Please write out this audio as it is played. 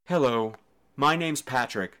Hello, my name's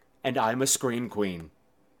Patrick, and I'm a Scream Queen.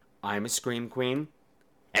 I'm a Scream Queen,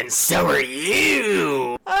 and so are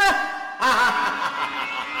you!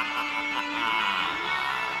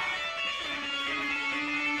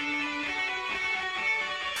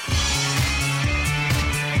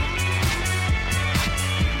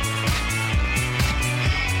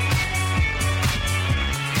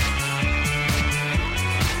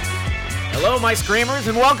 Hello, my screamers,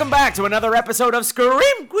 and welcome back to another episode of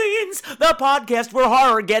Scream Queens, the podcast where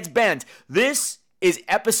horror gets bent. This is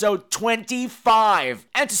episode 25,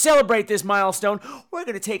 and to celebrate this milestone, we're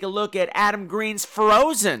going to take a look at Adam Green's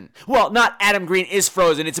Frozen. Well, not Adam Green is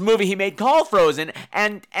Frozen, it's a movie he made called Frozen,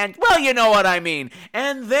 and well, you know what I mean.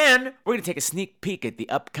 And then, we're going to take a sneak peek at the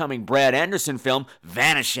upcoming Brad Anderson film,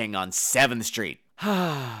 Vanishing on 7th Street.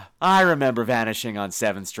 I remember Vanishing on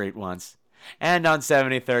 7th Street once, and on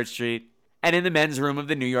 73rd Street, and in the men's room of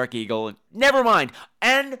the New York Eagle. Never mind.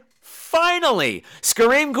 And finally,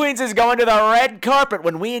 Scream Queens is going to the red carpet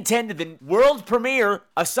when we attended the world premiere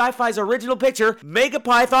of Sci-Fi's original picture,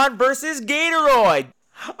 Megapython vs. Gatoroid.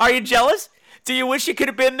 Are you jealous? Do you wish you could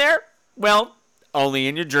have been there? Well, only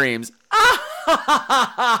in your dreams. But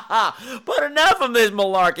enough of this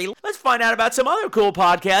malarkey. Let's find out about some other cool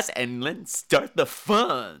podcasts and let's start the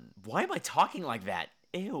fun. Why am I talking like that?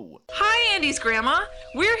 Ew. Hi, Andy's grandma.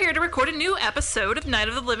 We're here to record a new episode of Night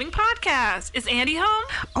of the Living podcast. Is Andy home?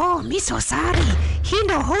 Oh, me so sorry. He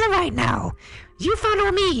no home right now. You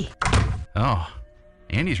follow me. Oh,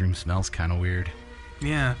 Andy's room smells kind of weird.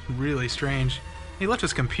 Yeah, really strange. He left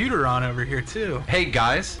his computer on over here, too. Hey,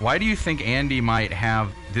 guys, why do you think Andy might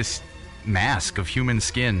have this mask of human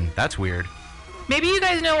skin? That's weird. Maybe you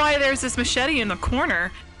guys know why there's this machete in the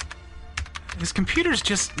corner. His computer's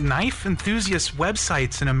just knife enthusiast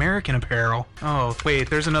websites and American Apparel. Oh, wait,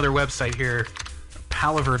 there's another website here.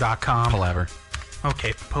 Palaver.com. Palaver.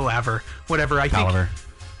 Okay, Palaver. Whatever, I Palaver.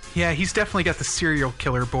 think... Yeah, he's definitely got the serial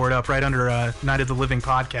killer board up right under Night of the Living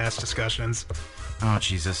podcast discussions. Oh,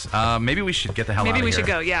 Jesus. Maybe we should get the hell out of here. Maybe we should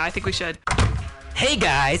go. Yeah, I think we should. Hey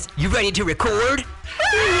guys, you ready to record?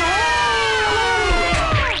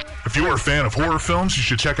 If you're a fan of horror films, you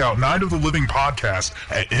should check out Night of the Living podcast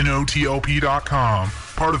at NOTLP.com,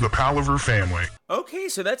 part of the Palaver family. Okay,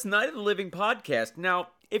 so that's Night of the Living podcast. Now,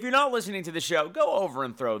 if you're not listening to the show, go over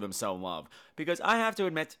and throw them some love. Because I have to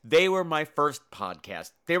admit, they were my first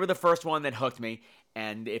podcast. They were the first one that hooked me.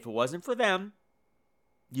 And if it wasn't for them,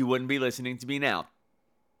 you wouldn't be listening to me now.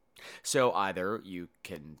 So either you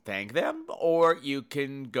can thank them, or you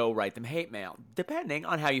can go write them hate mail, depending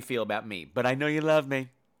on how you feel about me. But I know you love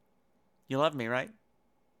me. You love me, right?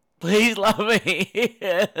 Please love me.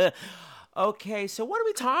 Okay, so what are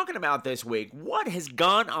we talking about this week? What has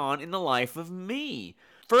gone on in the life of me?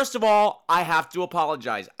 First of all, I have to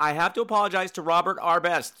apologize. I have to apologize to Robert R.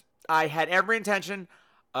 Best. I had every intention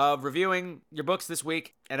of reviewing your books this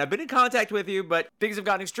week, and I've been in contact with you, but things have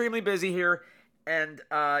gotten extremely busy here. And,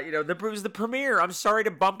 it was the premiere. I'm sorry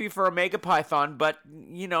to bump you for a Megapython, but,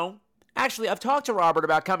 actually, I've talked to Robert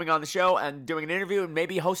about coming on the show and doing an interview and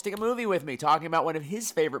maybe hosting a movie with me, talking about one of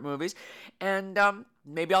his favorite movies, and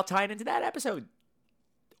maybe I'll tie it into that episode,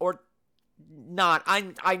 or not.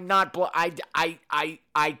 I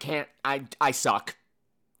suck,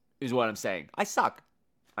 is what I'm saying. I suck.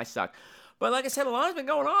 But like I said, a lot has been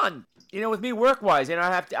going on, with me work-wise, and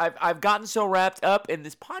I've gotten so wrapped up in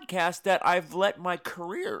this podcast that I've let my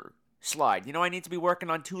career slide. I need to be working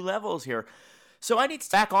on 2 levels here. So I need to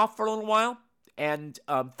back off for a little while and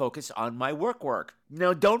focus on my work.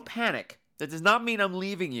 Now, don't panic. That does not mean I'm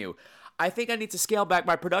leaving you. I think I need to scale back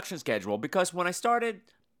my production schedule because when I started,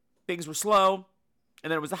 things were slow, and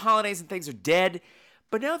then it was the holidays and things are dead.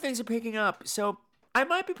 But now things are picking up, so I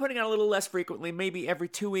might be putting out a little less frequently, maybe every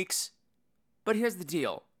 2 weeks. But here's the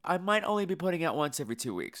deal. I might only be putting out once every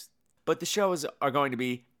 2 weeks. But the shows are going to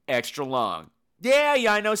be extra long. Yeah,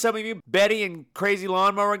 I know some of you, Betty and Crazy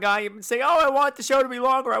Lawnmower Guy, you've been saying, I want the show to be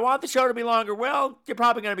longer. Well, you're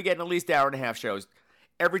probably going to be getting at least hour and a half shows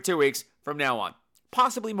every 2 weeks from now on.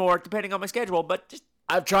 Possibly more, depending on my schedule, but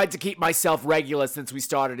I've tried to keep myself regular since we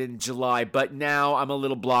started in July, but now I'm a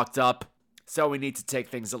little blocked up, so we need to take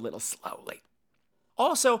things a little slowly.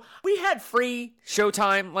 Also, we had free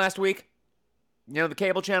Showtime last week, the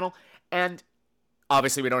cable channel, and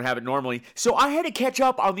obviously, we don't have it normally. So I had to catch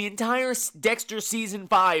up on the entire Dexter Season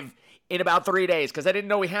 5 in about 3 days because I didn't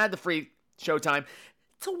know we had the free Showtime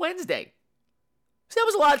till Wednesday. So that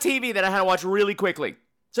was a lot of TV that I had to watch really quickly.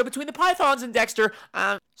 So between the Pythons and Dexter,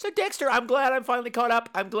 Dexter, I'm glad I'm finally caught up.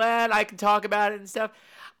 I'm glad I can talk about it and stuff.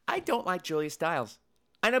 I don't like Julia Stiles.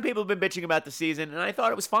 I know people have been bitching about the season, and I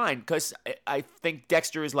thought it was fine, because I think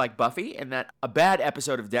Dexter is like Buffy, and that a bad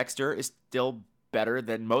episode of Dexter is still better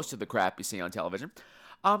than most of the crap you see on television.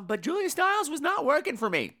 But Julia Stiles was not working for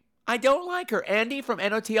me. I don't like her. Andy from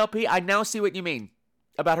NOTLP, I now see what you mean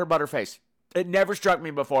about her butterface. It never struck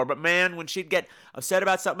me before, but man, when she'd get upset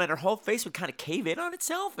about something and her whole face would kind of cave in on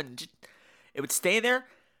itself and just, it would stay there,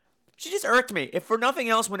 she just irked me. If for nothing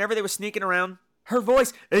else, whenever they were sneaking around, her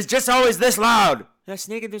voice is just always this loud. And I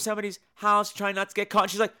sneaking through somebody's house, trying not to get caught,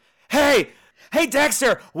 and she's like, hey,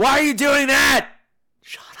 Dexter, why are you doing that?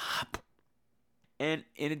 Shut up. And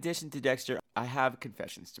in addition to Dexter, I have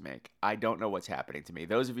confessions to make. I don't know what's happening to me.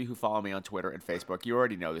 Those of you who follow me on Twitter and Facebook, you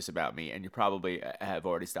already know this about me, and you probably have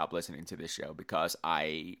already stopped listening to this show because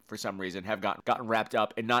I, for some reason, have gotten wrapped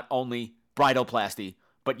up in not only bridalplasty,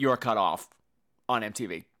 but You're Cut Off on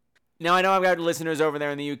MTV. Now, I know I've got listeners over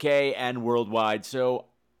there in the UK and worldwide, so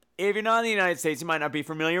if you're not in the United States, you might not be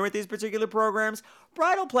familiar with these particular programs.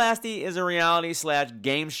 Bridalplasty is a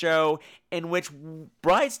reality/game show in which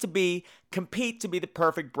brides-to-be compete to be the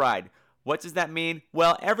perfect bride. What does that mean?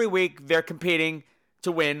 Well, every week they're competing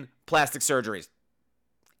to win plastic surgeries.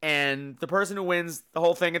 And the person who wins the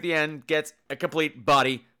whole thing at the end gets a complete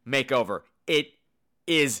body makeover. It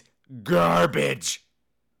is garbage.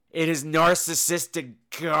 It is narcissistic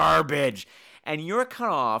garbage. And You're Cut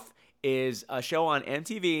Off is a show on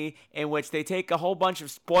MTV in which they take a whole bunch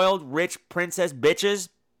of spoiled, rich princess bitches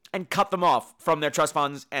and cut them off from their trust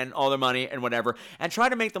funds and all their money and whatever, and try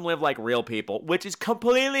to make them live like real people, which is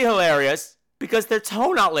completely hilarious because they're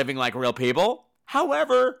so not living like real people.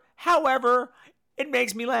 However, it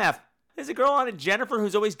makes me laugh. There's a girl on it, Jennifer,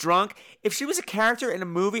 who's always drunk. If she was a character in a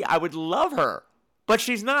movie, I would love her. But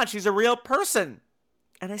she's not. She's a real person.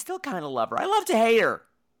 And I still kind of love her. I love to hate her.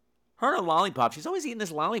 Her and a lollipop. She's always eating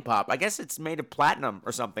this lollipop. I guess it's made of platinum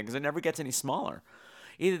or something because it never gets any smaller.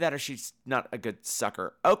 Either that or she's not a good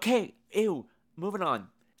sucker. Okay, ew, moving on.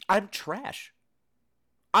 I'm trash.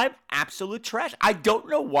 I'm absolute trash. I don't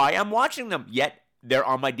know why I'm watching them, yet they're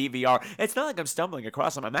on my DVR. It's not like I'm stumbling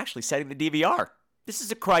across them. I'm actually setting the DVR. This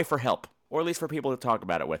is a cry for help, or at least for people to talk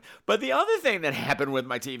about it with. But the other thing that happened with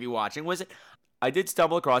my TV watching was I did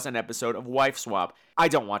stumble across an episode of Wife Swap. I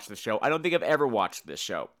don't watch the show. I don't think I've ever watched this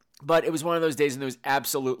show. But it was one of those days and there was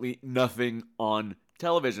absolutely nothing on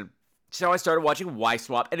television. So I started watching Wife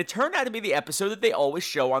Swap, and it turned out to be the episode that they always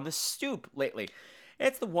show on the Stoop lately.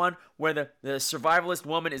 It's the one where the survivalist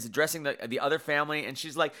woman is addressing the other family, and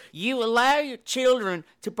she's like, you allow your children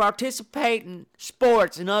to participate in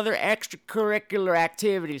sports and other extracurricular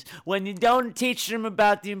activities when you don't teach them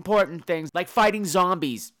about the important things, like fighting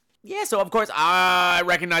zombies. Yeah, so of course I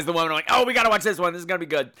recognize the woman. I'm like, oh, we gotta watch this one. This is gonna be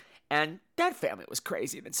good. And that family was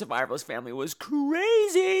crazy. That survivalist family was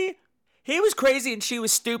crazy. He was crazy and she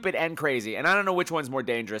was stupid and crazy. And I don't know which one's more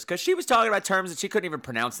dangerous because she was talking about terms that she couldn't even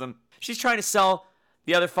pronounce them. She's trying to sell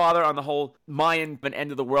the other father on the whole Mayan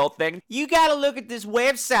end of the world thing. You gotta look at this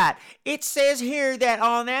website. It says here that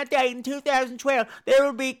on that date in 2012, there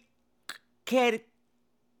will be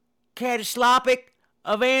catastrophic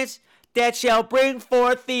events that shall bring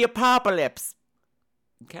forth the apocalypse.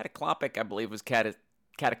 Cataclysmic, I believe, was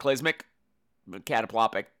cataclysmic.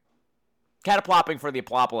 Cataplopic. Cataplopping for the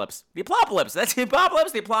apocalypse. The apocalypse. That's the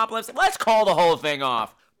apocalypse, the apocalypse. Let's call the whole thing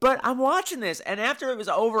off. But I'm watching this, and after it was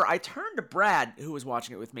over, I turned to Brad, who was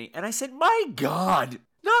watching it with me, and I said, my God,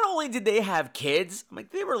 not only did they have kids, I'm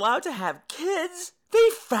like, they were allowed to have kids, they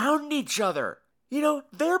found each other. You know,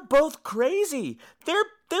 they're both crazy. They're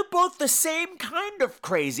both the same kind of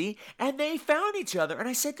crazy, and they found each other. And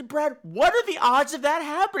I said to Brad, what are the odds of that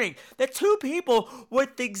happening? That two people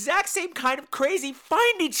with the exact same kind of crazy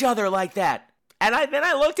find each other like that? And then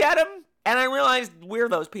I looked at him, and I realized we're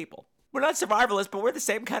those people. We're not survivalists, but we're the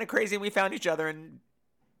same kind of crazy, and we found each other, and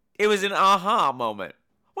it was an aha moment,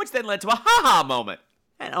 which then led to a ha-ha moment.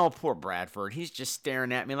 And oh, poor Bradford, he's just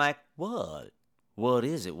staring at me like, what? What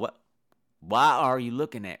is it? What? Why are you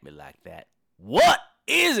looking at me like that? What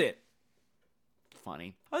is it?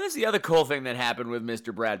 Funny. Oh, this is the other cool thing that happened with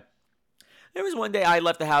Mr. Brad. There was one day I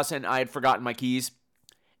left the house and I had forgotten my keys.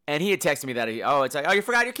 And he had texted me that, it's like, oh, you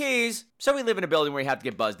forgot your keys. So we live in a building where you have to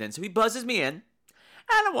get buzzed in. So he buzzes me in.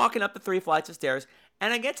 And I'm walking up the 3 flights of stairs.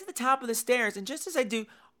 And I get to the top of the stairs. And just as I do,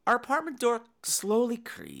 our apartment door slowly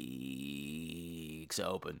creaks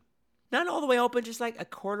open. Not all the way open, just like a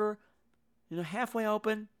quarter, halfway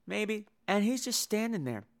open, maybe. And he's just standing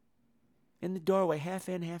there in the doorway, half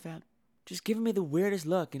in, half out. Just giving me the weirdest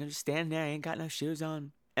look, just standing there. I ain't got no shoes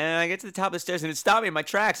on. And I get to the top of the stairs and it stopped me in my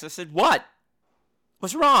tracks. I said, what?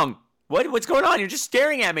 What's wrong? What's going on? You're just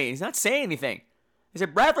staring at me. He's not saying anything. I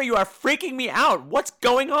said, Bradford, you are freaking me out. What's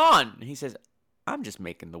going on? And he says, I'm just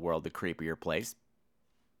making the world a creepier place.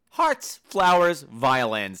 Hearts, flowers,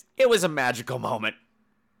 violins. It was a magical moment.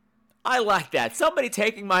 I like that. Somebody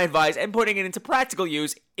taking my advice and putting it into practical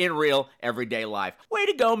use in real, everyday life. Way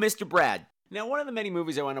to go, Mr. Brad. Now, one of the many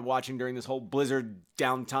movies I wound up watching during this whole Blizzard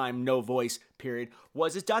downtime, no voice period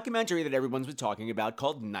was this documentary that everyone's been talking about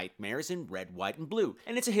called Nightmares in Red, White, and Blue.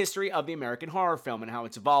 And it's a history of the American horror film and how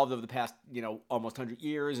it's evolved over the past, almost 100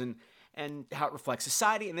 years and how it reflects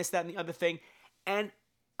society and this, that, and the other thing. And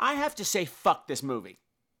I have to say, fuck this movie.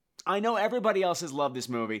 I know everybody else has loved this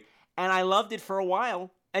movie, and I loved it for a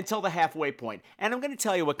while until the halfway point. And I'm going to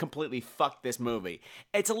tell you what completely fucked this movie.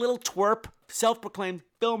 It's a little twerp, self-proclaimed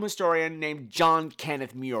film historian named John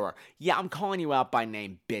Kenneth Muir. Yeah, I'm calling you out by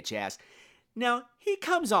name, bitch ass. Now, he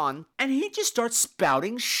comes on, and he just starts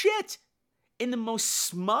spouting shit in the most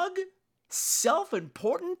smug,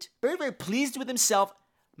 self-important, very, very pleased with himself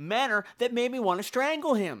manner that made me want to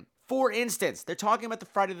strangle him. For instance, they're talking about the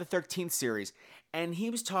Friday the 13th series, and he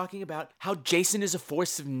was talking about how Jason is a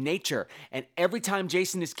force of nature, and every time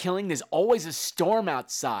Jason is killing, there's always a storm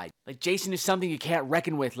outside. Like Jason is something you can't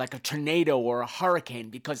reckon with, like a tornado or a hurricane,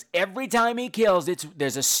 because every time he kills,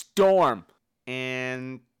 there's a storm.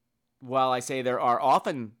 And while I say there are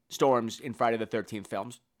often storms in Friday the 13th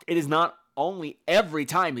films, it is not only every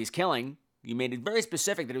time he's killing. You made it very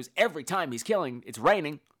specific that it was every time he's killing, it's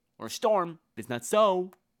raining or a storm. It's not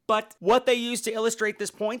so. But what they used to illustrate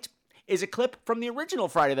this point is a clip from the original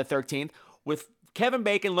Friday the 13th with Kevin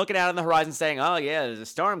Bacon looking out on the horizon saying, oh yeah, there's a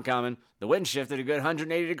storm coming. The wind shifted a good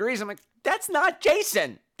 180 degrees. I'm like, that's not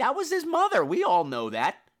Jason. That was his mother. We all know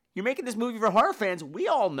that. You're making this movie for horror fans. We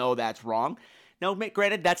all know that's wrong. Now,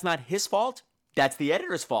 granted, that's not his fault. That's the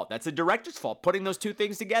editor's fault. That's the director's fault. Putting those two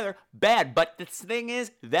things together, bad. But the thing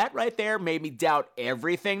is, that right there made me doubt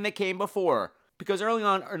everything that came before. Because early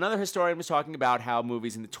on, another historian was talking about how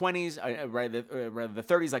movies in the 20s, rather the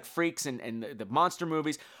 30s, like Freaks and the monster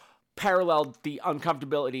movies, paralleled the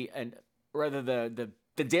uncomfortability and rather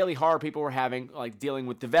the daily horror people were having, like dealing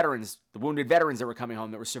with the veterans, the wounded veterans that were coming home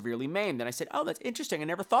that were severely maimed. And I said, oh, that's interesting. I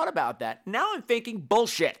never thought about that. Now I'm thinking,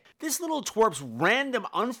 bullshit. This little twerp's random,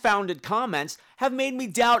 unfounded comments have made me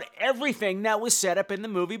doubt everything that was set up in the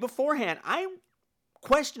movie beforehand. I'm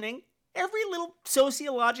questioning every little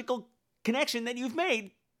sociological connection that you've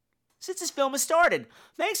made since this film has started.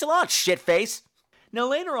 Thanks a lot, shitface. Now,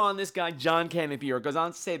 later on, this guy, John Kenneth Muir, goes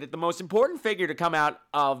on to say that the most important figure to come out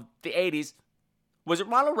of the 80s was it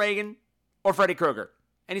Ronald Reagan or Freddy Krueger?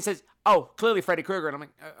 And he says, oh, clearly Freddy Krueger. And I'm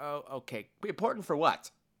like, oh, okay. Important for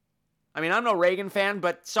what? I mean, I'm no Reagan fan,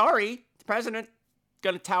 but sorry, the president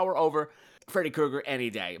going to tower over Freddy Krueger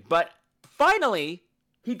any day. But finally,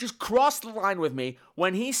 he just crossed the line with me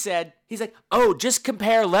when he said, he's like, oh, just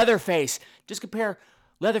compare Leatherface. Just compare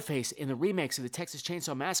Leatherface in the remakes of the Texas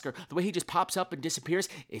Chainsaw Massacre. The way he just pops up and disappears,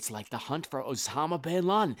 it's like the hunt for Osama bin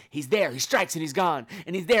Laden. He's there, he strikes and he's gone.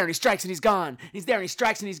 And he's there and he strikes and he's gone. And he's there and he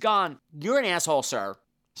strikes and he's gone. You're an asshole, sir.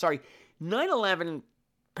 Sorry, 9/11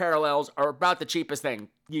 parallels are about the cheapest thing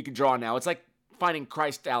you can draw now. It's like finding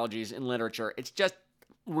Christologies in literature. It's just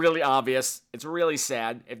really obvious. It's really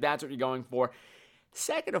sad if that's what you're going for.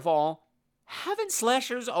 Second of all, haven't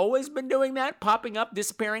slashers always been doing that? Popping up,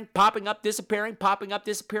 disappearing, popping up, disappearing, popping up,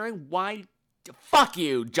 disappearing? Why? Fuck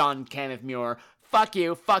you, John Kenneth Muir. Fuck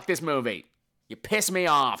you. Fuck this movie. You piss me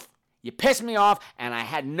off. You piss me off, and I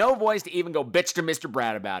had no voice to even go bitch to Mr.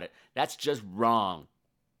 Brad about it. That's just wrong.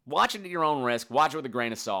 Watch it at your own risk. Watch it with a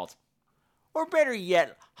grain of salt. Or better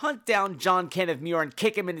yet, hunt down John Kenneth Muir and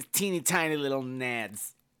kick him in his teeny tiny little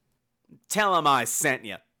nads. Tell him I sent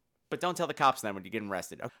you. But don't tell the cops then when you get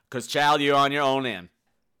arrested. Because, child, you're on your own end.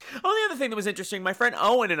 Oh, the other thing that was interesting, my friend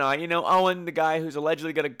Owen and I, Owen, the guy who's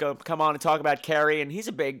allegedly going to come on and talk about Carrie, and he's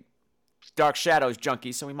a big Dark Shadows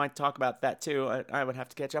junkie, so we might talk about that too. I would have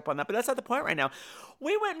to catch up on that, but that's not the point right now.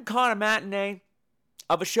 We went and caught a matinee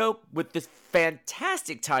of a show with this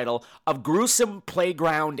fantastic title of Gruesome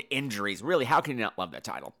Playground Injuries. Really, how can you not love that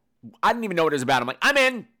title? I didn't even know what it was about. I'm like, I'm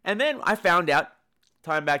in. And then I found out,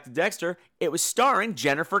 time back to Dexter, it was starring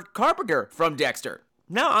Jennifer Carpenter from Dexter.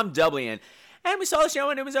 Now I'm doubly in. And we saw the show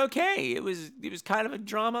and it was okay. It was kind of a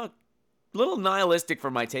drama, a little nihilistic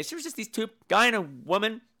for my taste. There was just these two, guy and a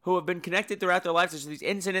woman, who have been connected throughout their lives. There's these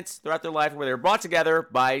incidents throughout their life where they were brought together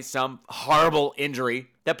by some horrible injury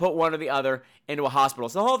that put one or the other into a hospital.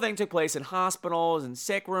 So the whole thing took place in hospitals and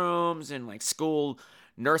sick rooms and like school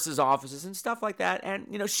nurses' offices and stuff like that. And,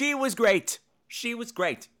 she was great. She was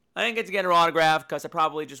great. I didn't get to get her autograph because I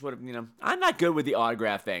probably just would have, I'm not good with the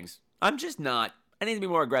autograph things. I'm just not. I need to be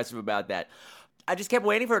more aggressive about that. I just kept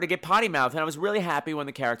waiting for her to get potty mouth, and I was really happy when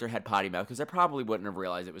the character had potty mouth, because I probably wouldn't have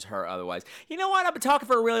realized it was her otherwise. You know what? I've been talking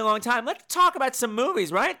for a really long time. Let's talk about some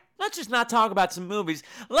movies, right? Let's just not talk about some movies.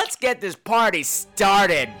 Let's get this party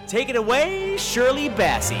started. Take it away, Shirley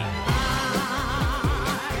Bassey.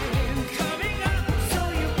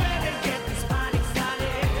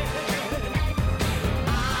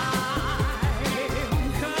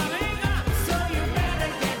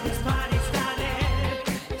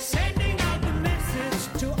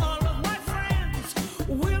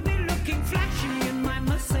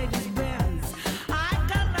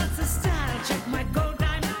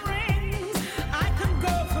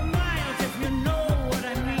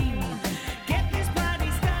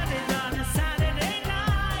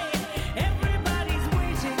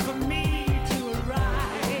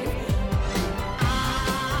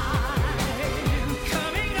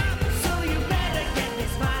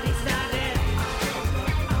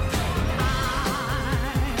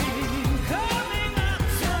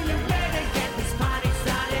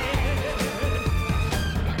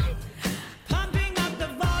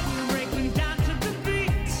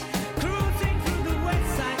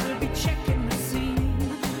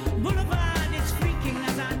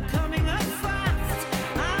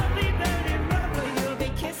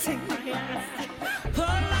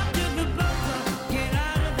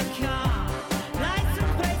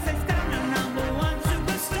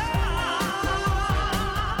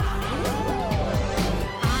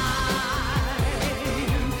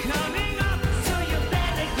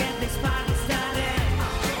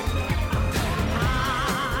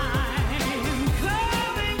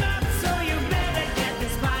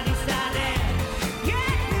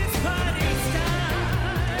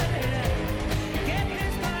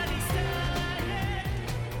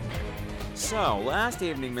 So, last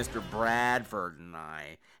evening, Mr. Bradford and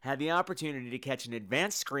I had the opportunity to catch an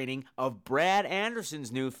advanced screening of Brad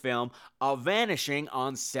Anderson's new film, Vanishing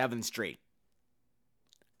on 7th Street.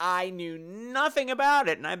 I knew nothing about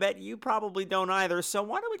it, and I bet you probably don't either, so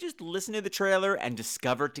why don't we just listen to the trailer and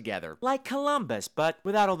discover it together? Like Columbus, but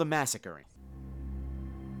without all the massacring.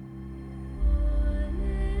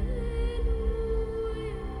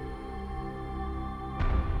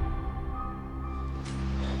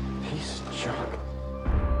 Piece of junk.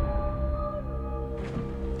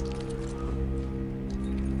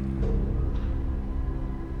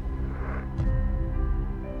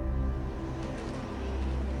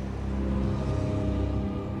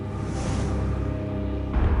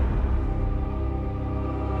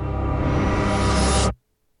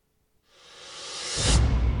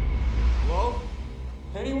 Hello?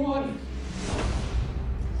 Anyone?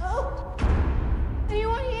 Help!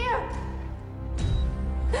 Anyone here?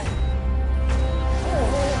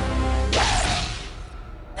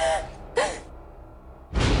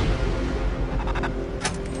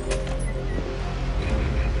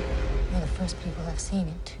 You're the first people I've seen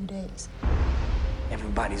in 2 days.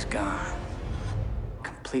 Everybody's gone.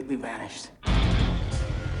 Completely vanished.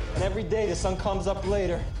 And every day the sun comes up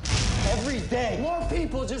later. Every day, more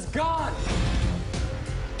people just gone.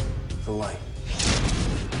 The light.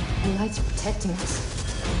 The light's protecting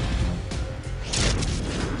us.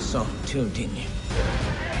 Saw him too, didn't you?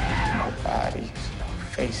 No bodies, no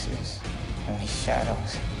faces, only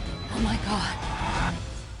shadows. Oh my God.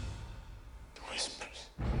 Whispers.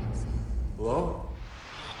 Hello?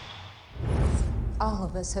 All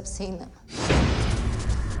of us have seen them.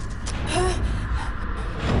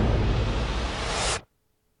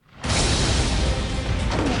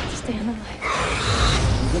 Stay on the light.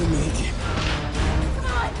 I'm gonna make it.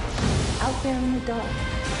 Out there in the dark,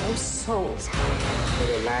 those souls. Put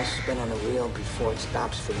a last spin on the wheel before it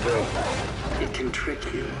stops for good. It can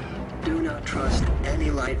trick you. Do not trust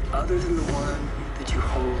any light other than the one that you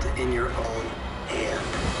hold in your own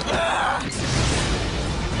hand.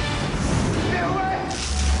 Stay away!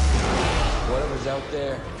 Whatever's out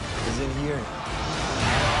there is in here.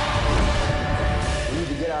 We need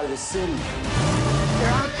to get out of the city.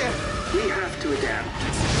 They're out there. We have to adapt.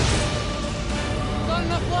 Not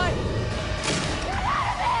enough light! Get out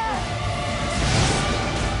of there!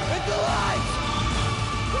 It's alive!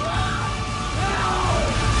 Come on!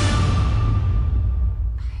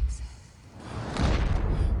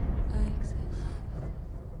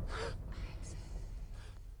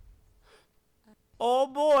 Oh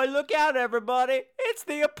boy, look out everybody, it's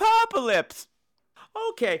the apocalypse!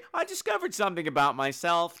 Okay, I discovered something about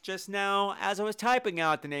myself just now as I was typing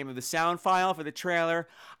out the name of the sound file for the trailer.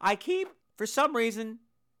 For some reason,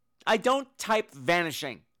 I don't type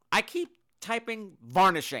vanishing. I keep typing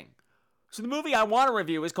varnishing. So the movie I want to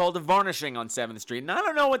review is called Varnishing on 7th Street, and I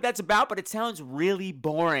don't know what that's about, but it sounds really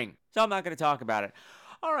boring. So I'm not going to talk about it.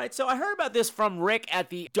 All right, so I heard about this from Rick at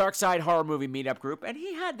the Dark Side Horror Movie Meetup group, and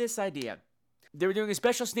he had this idea. They were doing a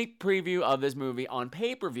special sneak preview of this movie on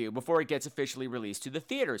pay-per-view before it gets officially released to the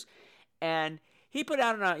theaters. And he put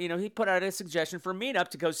out a suggestion for a meetup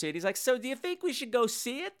to go see it. He's like, so do you think we should go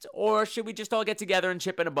see it? Or should we just all get together and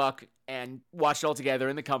chip in a buck and watch it all together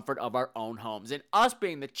in the comfort of our own homes? And us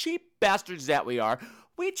being the cheap bastards that we are,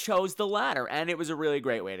 we chose the latter. And it was a really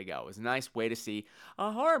great way to go. It was a nice way to see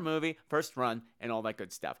a horror movie, first run, and all that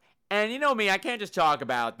good stuff. And you know me, I can't just talk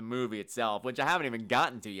about the movie itself, which I haven't even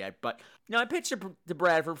gotten to yet. But, I pitched it to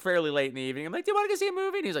Bradford fairly late in the evening. I'm like, do you want to go see a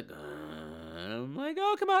movie? And he's like, I'm like,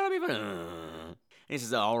 oh, come on, I'll be fun. And he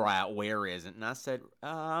says, all right, where is it? And I said,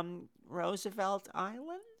 Roosevelt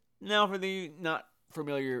Island? Now, for the not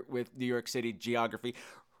familiar with New York City geography,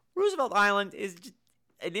 Roosevelt Island is just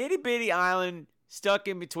an itty-bitty island stuck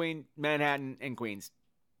in between Manhattan and Queens.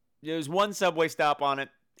 There's one subway stop on it,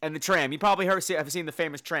 and the tram. You probably have seen the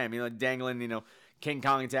famous tram, dangling, King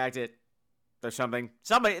Kong attacked it or something.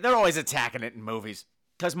 They're always attacking it in movies.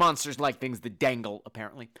 Because monsters like things that dangle,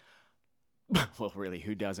 apparently. Well, really,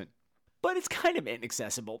 who doesn't? But it's kind of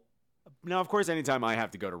inaccessible. Now, of course, anytime I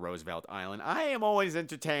have to go to Roosevelt Island, I am always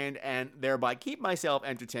entertained and thereby keep myself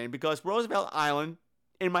entertained because Roosevelt Island,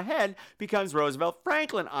 in my head, becomes Roosevelt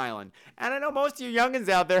Franklin Island. And I know most of you youngins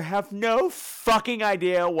out there have no fucking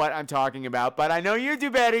idea what I'm talking about, but I know you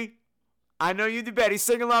do, Betty. I know you do, Betty.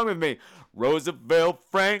 Sing along with me. Roosevelt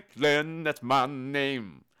Franklin, that's my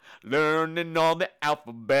name. Learning all the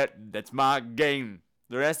alphabet, that's my game.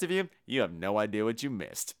 The rest of you, you have no idea what you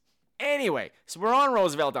missed. Anyway, so we're on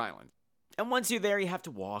Roosevelt Island. And once you're there, you have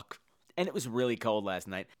to walk. And it was really cold last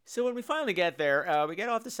night. So when we finally get there, we get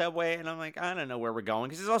off the subway, and I'm like, I don't know where we're going.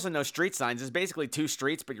 Because there's also no street signs. There's basically two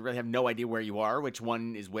streets, but you really have no idea where you are, which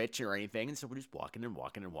one is which or anything. And so we're just walking and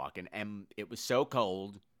walking and walking. And it was so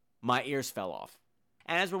cold, my ears fell off.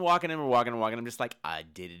 And as we're walking and we're walking and walking, I'm just like, I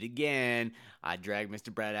did it again. I dragged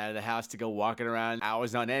Mr. Brad out of the house to go walking around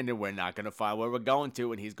hours on end, and we're not going to find where we're going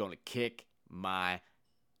to, and he's going to kick my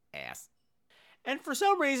ass. And for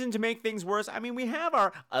some reason, to make things worse, we have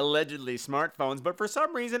our allegedly smartphones, but for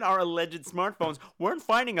some reason, our alleged smartphones weren't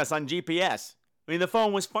finding us on GPS. The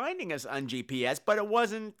phone was finding us on GPS, but it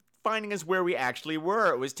wasn't finding us where we actually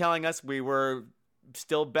were. It was telling us we were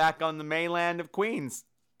still back on the mainland of Queens,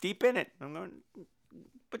 deep in it. I'm going,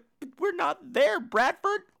 but we're not there,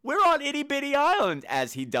 Bradford. We're on Itty Bitty Island,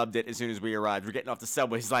 as he dubbed it as soon as we arrived. We're getting off the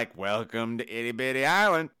subway. He's like, welcome to Itty Bitty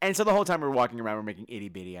Island. And so the whole time we're walking around, we're making Itty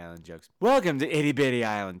Bitty Island jokes. Welcome to Itty Bitty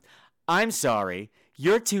Island. I'm sorry,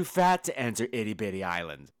 you're too fat to enter Itty Bitty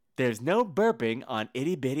Island. There's no burping on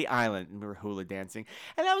Itty Bitty Island. And we were hula dancing.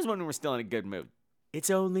 And that was when we were still in a good mood. It's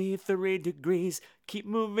only 3 degrees. Keep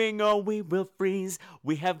moving or we will freeze.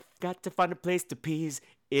 We have got to find a place to peas.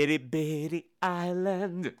 Itty Bitty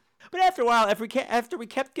Island. But after a while, after we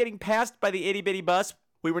kept getting passed by the itty bitty bus,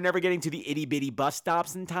 we were never getting to the itty bitty bus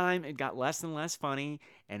stops in time. It got less and less funny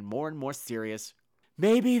and more serious.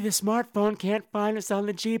 Maybe the smartphone can't find us on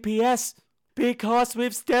the GPS because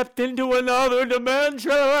we've stepped into another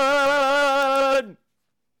dimension.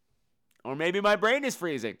 Or maybe my brain is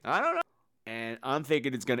freezing. I don't know. And I'm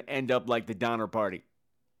thinking it's going to end up like the Donner Party.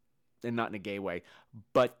 And not in a gay way.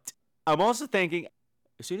 But I'm also thinking,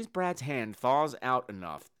 as soon as Brad's hand thaws out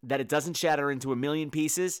enough that it doesn't shatter into a million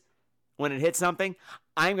pieces when it hits something,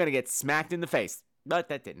 I'm going to get smacked in the face. But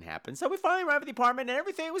that didn't happen. So we finally arrived at the apartment and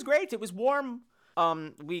everything was great. It was warm.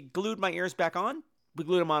 We glued my ears back on. We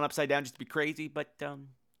glued them on upside down just to be crazy. But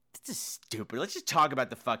this is stupid. Let's just talk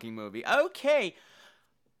about the fucking movie. Okay.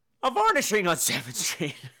 A Vanishing on 7th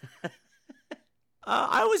Street.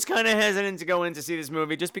 I was kind of hesitant to go in to see this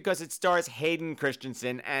movie just because it stars Hayden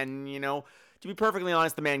Christensen. And, to be perfectly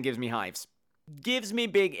honest, the man gives me hives. Gives me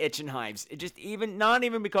big itching hives. It just not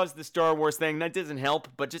even because of the Star Wars thing, that doesn't help,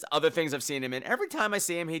 but just other things I've seen him in. Every time I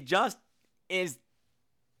see him, he just is,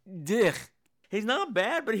 ugh. He's not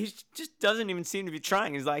bad, but he just doesn't even seem to be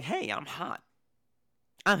trying. He's like, hey, I'm hot.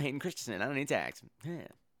 I'm Hayden Christensen. I don't need to act.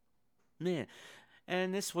 Yeah.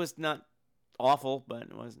 And this was not awful, but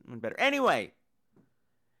it wasn't better. Anyway,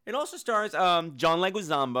 it also stars John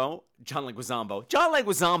Leguizamo,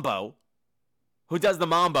 who does the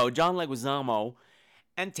Mambo, John Leguizamo,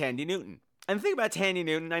 and Tandy Newton. And the thing about Tandy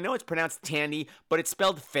Newton, I know it's pronounced Tandy, but it's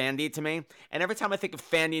spelled Fandy to me. And every time I think of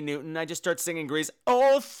Fandy Newton, I just start singing Grease.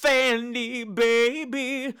 Oh, Fandy,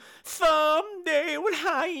 baby, someday when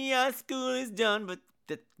high school is done. But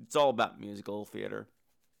it's all about musical theater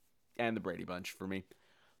and the Brady Bunch for me.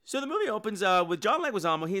 So the movie opens with John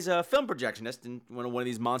Leguizamo. He's a film projectionist in one of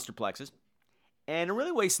these monster plexes. And it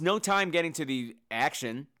really wastes no time getting to the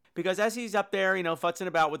action. Because as he's up there, futzing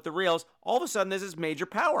about with the reels, all of a sudden there's this major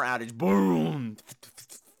power outage. Boom!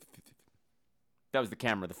 That was the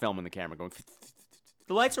camera, the film in the camera going.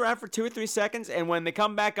 The lights are out for 2 or 3 seconds, and when they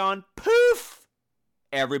come back on, poof!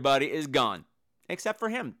 Everybody is gone. Except for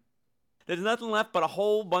him. There's nothing left but a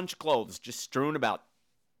whole bunch of clothes just strewn about.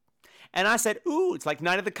 And I said, ooh, it's like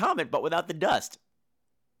Night of the Comet, but without the dust.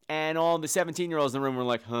 And all the 17-year-olds in the room were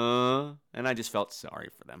like, huh? And I just felt sorry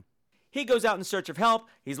for them. He goes out in search of help.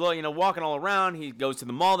 He's, walking all around. He goes to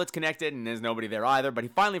the mall that's connected, and there's nobody there either. But he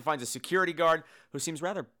finally finds a security guard who seems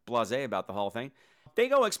rather blasé about the whole thing. They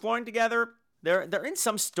go exploring together. They're in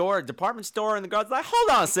some store, department store, and the guard's like,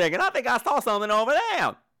 hold on a second, I think I saw something over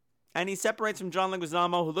there. And he separates from John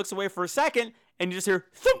Leguizamo, who looks away for a second, and you just hear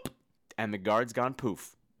thump, and the guard's gone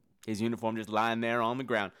poof. His uniform just lying there on the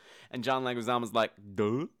ground. And John Leguizamo's like,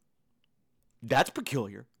 duh? That's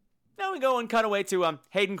peculiar. Now we go and cut away to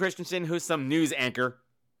Hayden Christensen, who's some news anchor.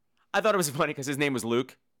 I thought it was funny because his name was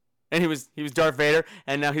Luke. And he was Darth Vader,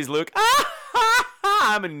 and now he's Luke.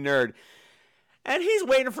 I'm a nerd. And he's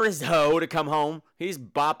waiting for his hoe to come home. He's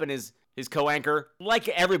bopping his co-anchor like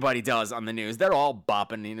everybody does on the news. They're all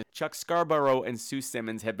bopping. Chuck Scarborough and Sue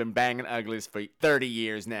Simmons have been banging uglies for 30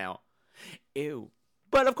 years now. Ew.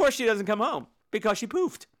 But of course she doesn't come home because she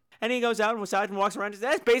poofed. And he goes out and walks around.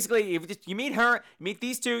 That's basically, you meet her, meet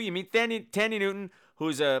these two, you meet Tandy Newton,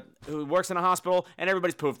 who works in a hospital, and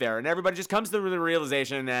everybody's poofed there. And everybody just comes to the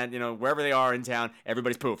realization that, wherever they are in town,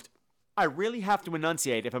 everybody's poofed. I really have to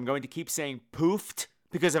enunciate if I'm going to keep saying poofed,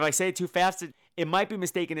 because if I say it too fast, it might be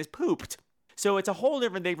mistaken as pooped. So it's a whole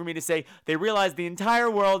different thing for me to say they realize the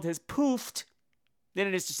entire world has poofed than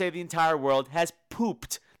it is to say the entire world has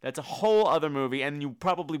pooped. That's a whole other movie, and you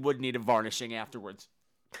probably would need a varnishing afterwards.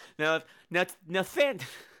 Now,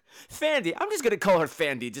 Fandy, I'm just going to call her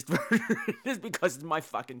Fandy just because it's my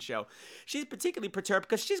fucking show. She's particularly perturbed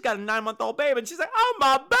because she's got a 9-month-old baby, and she's like, oh,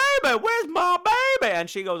 my baby, where's my baby? And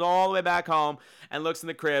she goes all the way back home and looks in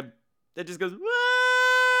the crib that just goes, ah!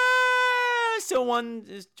 So one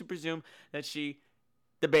is to presume that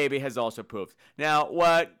the baby has also pooped. Now,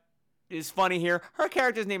 what is funny here, her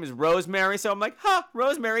character's name is Rosemary, so I'm like,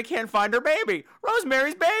 Rosemary can't find her baby.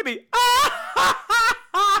 Rosemary's baby.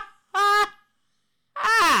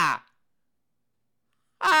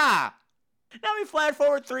 Now we flash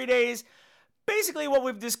forward 3 days. Basically what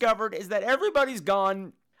we've discovered is that everybody's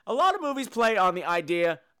gone. A lot of movies play on the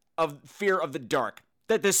idea of fear of the dark,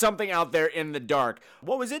 that there's something out there in the dark.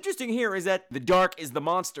 What was interesting here is that the dark is the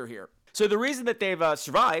monster here. So the reason that they've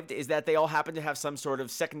survived is that they all happen to have some sort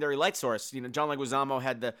of secondary light source. John Leguizamo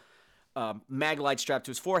had the mag light strapped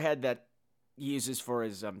to his forehead that he uses for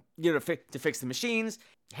his, to fix the machines.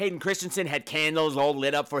 Hayden Christensen had candles all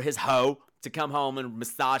lit up for his hoe to come home and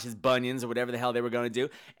massage his bunions or whatever the hell they were going to do.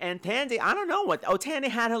 And Tandy, I don't know what. Oh, Tandy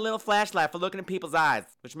had her little flashlight for looking in people's eyes,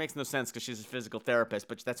 which makes no sense because she's a physical therapist,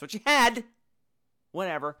 but that's what she had.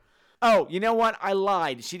 Whatever. Oh, you know what? I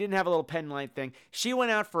lied. She didn't have a little pen light thing. She went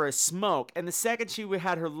out for a smoke, and the second she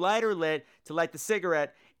had her lighter lit to light the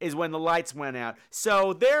cigarette is when the lights went out.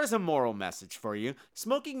 So there's a moral message for you.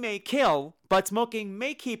 Smoking may kill, but smoking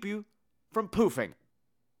may keep you from poofing.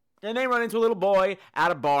 And they run into a little boy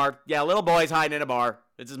at a bar. Yeah, a little boy's hiding in a bar.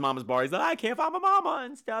 It's his mama's bar. He's like, I can't find my mama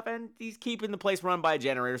and stuff. And he's keeping the place run by a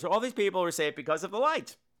generator. So all these people are safe because of the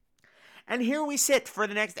lights. And here we sit for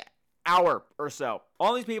the next hour or so.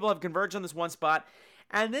 All these people have converged on this one spot.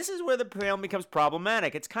 And this is where the film becomes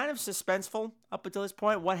problematic. It's kind of suspenseful up until this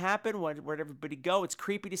point. What happened? Where'd everybody go? It's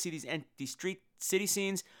creepy to see these empty city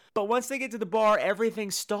scenes. But once they get to the bar,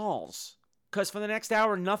 everything stalls. Because for the next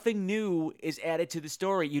hour, nothing new is added to the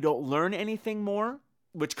story. You don't learn anything more,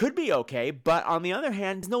 which could be okay. But on the other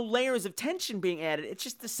hand, there's no layers of tension being added. It's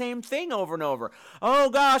just the same thing over and over. Oh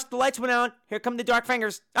gosh, the lights went out. Here come the dark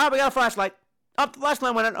fingers. Oh, we got a flashlight. Oh, the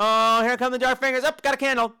flashlight went out. Oh, here come the dark fingers. Oh, got a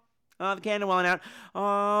candle. Oh, the candle went out.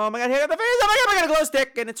 Oh my god, here come the fingers. Oh my god, I got a glow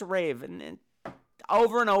stick. And it's a rave. And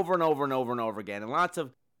over and over and over and over and over again. And lots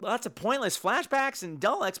of pointless flashbacks and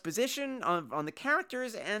dull exposition on the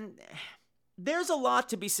characters. And there's a lot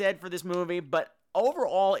to be said for this movie, but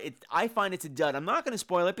overall, I find it's a dud. I'm not going to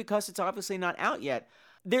spoil it because it's obviously not out yet.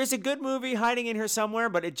 There's a good movie hiding in here somewhere,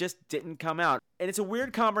 but it just didn't come out. And it's a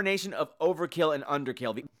weird combination of overkill and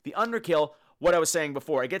underkill. The underkill, what I was saying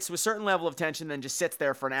before, it gets to a certain level of tension, then just sits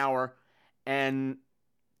there for an hour and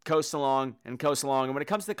coasts along and coasts along. And when it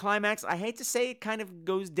comes to the climax, I hate to say it kind of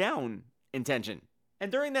goes down in tension.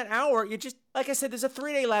 And during that hour, you just, like I said, there's a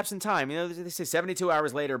 3-day lapse in time. They say 72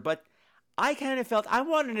 hours later, but I kind of felt I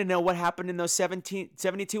wanted to know what happened in those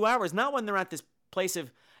 72 hours, not when they're at this place of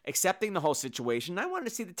accepting the whole situation. I wanted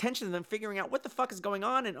to see the tension of them figuring out what the fuck is going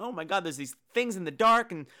on. And oh my God, there's these things in the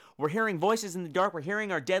dark, and we're hearing voices in the dark. We're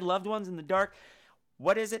hearing our dead loved ones in the dark.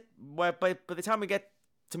 What is it? But by the time we get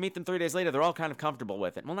to meet them 3 days later, they're all kind of comfortable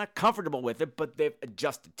with it. Well, not comfortable with it, but they've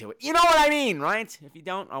adjusted to it. You know what I mean, right? If you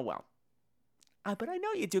don't, oh well. But I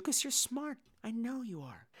know you do, because you're smart. I know you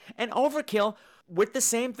are. And Overkill with the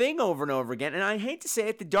same thing over and over again. And I hate to say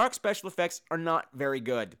it, the dark special effects are not very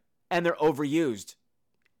good. And they're overused.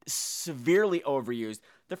 Severely overused.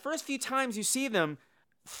 The first few times you see them,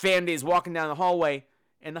 Fandy is walking down the hallway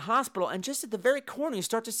in the hospital, and just at the very corner, you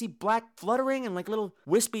start to see black fluttering and like little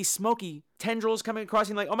wispy, smoky tendrils coming across,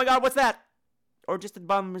 and you're like, oh my God, what's that? Or just at the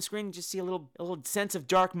bottom of the screen, you just see a little sense of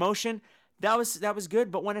dark motion. That was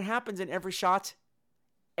good, but when it happens in every shot,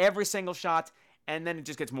 every single shot, and then it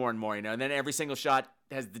just gets more and more, and then every single shot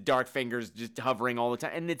has the dark fingers just hovering all the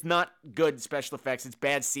time, and it's not good special effects, it's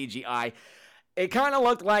bad CGI. It kind of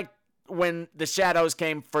looked like when the shadows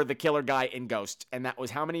came for the killer guy in Ghost, and that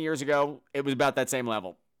was how many years ago? It was about that same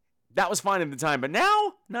level. That was fine at the time, but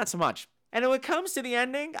now, not so much. And when it comes to the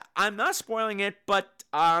ending, I'm not spoiling it, but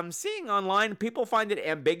I'm seeing online people find it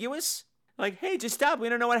ambiguous. Like, hey, just stop, we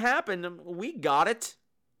don't know what happened. We got it.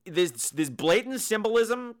 There's blatant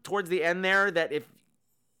symbolism towards the end there that if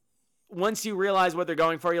once you realize what they're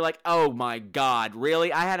going for, you're like, oh my God,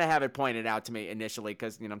 really? I had to have it pointed out to me initially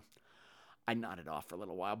because, I nodded off for a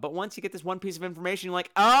little while. But once you get this one piece of information, you're like,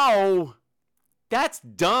 oh, that's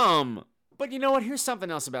dumb. But you know what? Here's something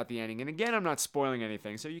else about the ending. And again, I'm not spoiling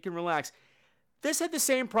anything, so you can relax. This had the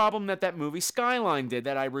same problem that movie Skyline did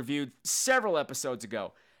that I reviewed several episodes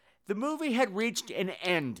ago. The movie had reached an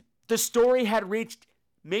end. The story had reached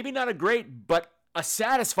maybe not a great, but a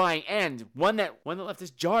satisfying end. One that left us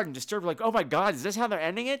jarred and disturbed. Like, oh my God, is this how they're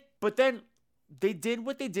ending it? But then they did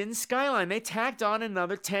what they did in Skyline. They tacked on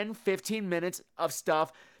another 10, 15 minutes of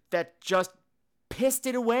stuff that just pissed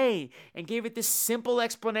it away and gave it this simple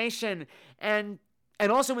explanation. And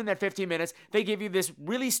also in that 15 minutes, they give you this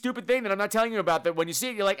really stupid thing that I'm not telling you about, that when you see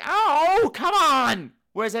it, you're like, oh, come on!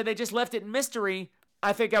 Whereas had they just left it in mystery,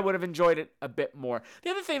 I think I would have enjoyed it a bit more.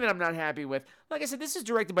 The other thing that I'm not happy with, like I said, this is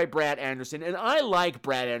directed by Brad Anderson, and I like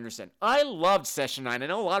Brad Anderson. I loved Session 9. I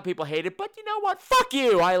know a lot of people hate it, but you know what? Fuck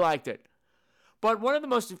you! I liked it. But one of the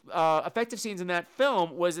most effective scenes in that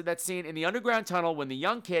film was that scene in the underground tunnel when the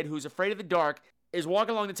young kid who's afraid of the dark is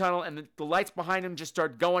walking along the tunnel and the lights behind him just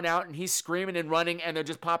start going out and he's screaming and running and they're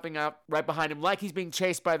just popping up right behind him like he's being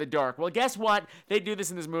chased by the dark. Well, guess what? They do this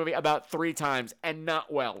in this movie about 3 times and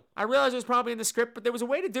not well. I realize it was probably in the script, but there was a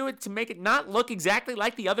way to do it to make it not look exactly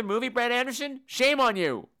like the other movie, Brad Anderson. Shame on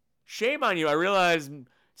you. Shame on you. I realize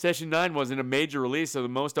Session 9 wasn't a major release, so the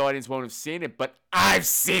most audience won't have seen it, but I've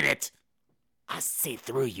seen it. I see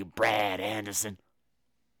through you, Brad Anderson.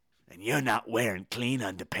 And you're not wearing clean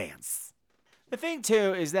underpants. The thing,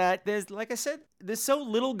 too, is that there's, like I said, there's so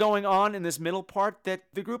little going on in this middle part that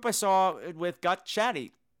the group I saw it with got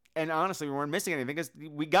chatty. And honestly, we weren't missing anything because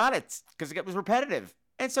we got it, because it was repetitive.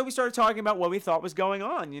 And so we started talking about what we thought was going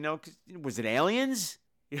on, 'cause, was it aliens?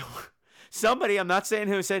 Somebody, I'm not saying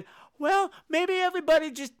who, said, well, maybe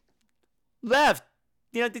everybody just left.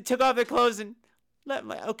 They took off their clothes and left.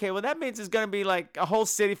 Okay, well, that means there's going to be like a whole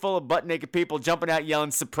city full of butt-naked people jumping out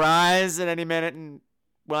yelling surprise at any minute. And,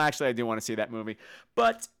 well, actually, I do want to see that movie.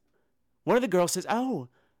 But one of the girls says, oh,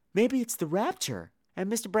 maybe it's the Rapture.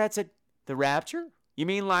 And Mr. Brad said, the Rapture? You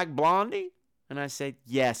mean like Blondie? And I said,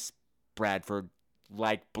 yes, Bradford,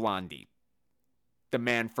 like Blondie. The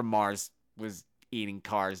man from Mars was eating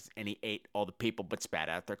cars and he ate all the people but spat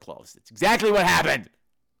out their clothes. That's exactly what happened.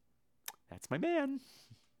 That's my man.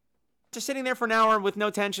 Just sitting there for an hour with no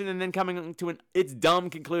tension and then coming to an it's dumb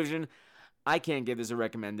conclusion. I can't give this a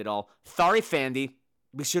recommend at all. Sorry, Fandy.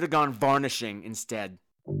 We should have gone Vanishing instead.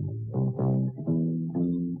 Now,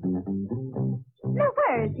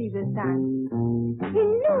 where is he this time? He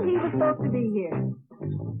knew he was supposed to be here.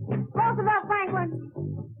 Roosevelt Franklin!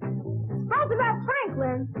 Roosevelt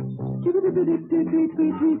Franklin!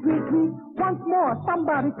 Once more,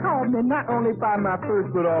 somebody called me not only by my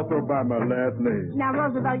first but also by my last name. Now,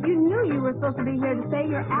 Roosevelt, you knew you were supposed to be here to say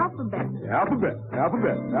your alphabet. Alphabet.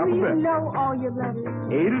 Do you know all your letters?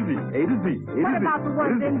 A to Z, A to Z, A to Z. What about the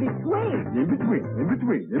ones in between? In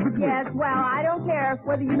between. Yes, well, I don't care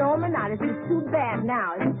whether you know them or not. It's just too bad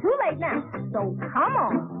now. It's too late now. So come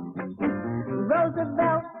on.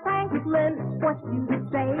 Roosevelt Franklin, what you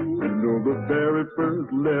say? The very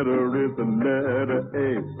first letter is the letter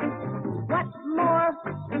A. What more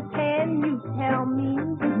can you tell me?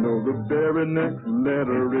 The very next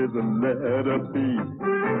letter is the letter B.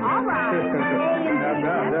 All right. A and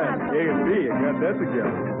B. A and B, I got that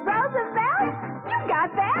together. Roosevelt, you got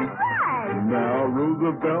that? Now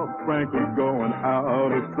Roosevelt Franklin's going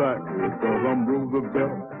out of sight, because I'm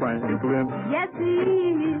Roosevelt Franklin. Yes, he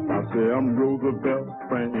is. I say I'm Roosevelt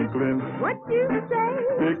Franklin. What you say?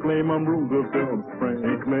 They claim I'm Roosevelt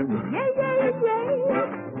Franklin. Yeah.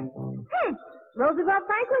 Roosevelt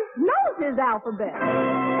Franklin knows his alphabet.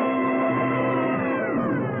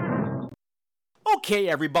 Okay,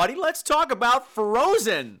 everybody, let's talk about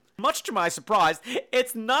Frozen. Much to my surprise,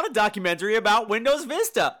 it's not a documentary about Windows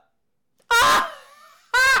Vista.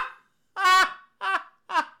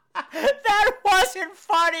 That wasn't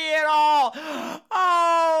funny at all.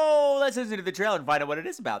 Oh, let's listen to the trailer and find out what it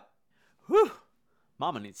is about. Whew.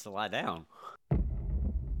 Mama needs to lie down.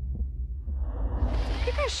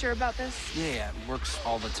 You guys sure about this? Yeah, it works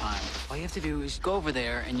all the time. All you have to do is go over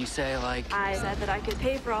there and you say, like... I said that I could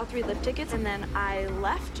pay for all 3 lift tickets, and then I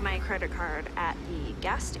left my credit card at the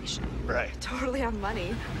gas station. Right. Totally have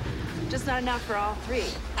money. Just not enough for all 3.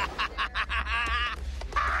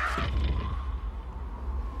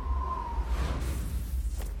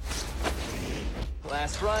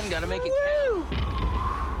 Last run, gotta make it count.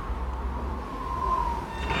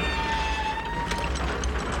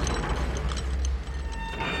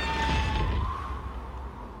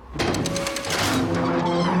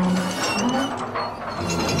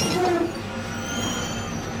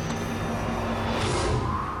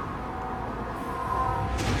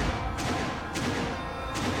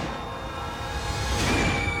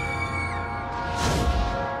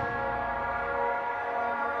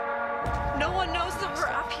 No one knows that we're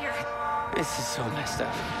up here. This is so messed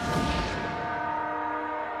up.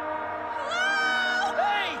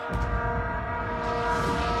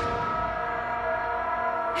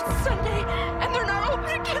 It's Sunday, and they're not open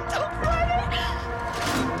again till Friday.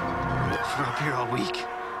 We're up here all week.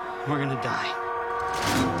 We're gonna die.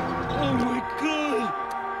 Oh my god!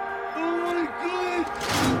 Oh my god!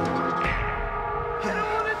 I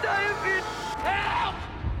don't want to die of it. Help!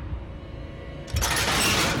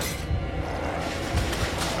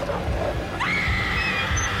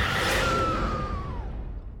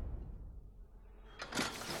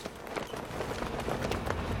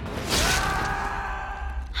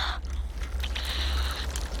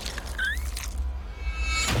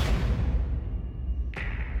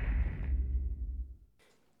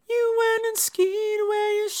 You went and skied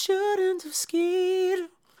where you shouldn't have skied. And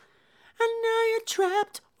now you're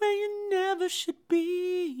trapped where you never should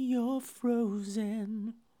be. You're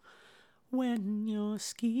frozen when your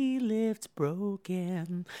ski lift's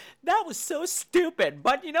broken. That was so stupid,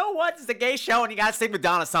 but you know what? It's a gay show and you gotta sing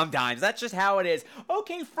Madonna sometimes. That's just how it is.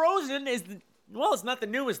 Okay, Frozen is well, it's not the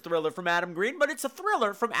newest thriller from Adam Green, but it's a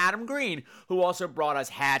thriller from Adam Green, who also brought us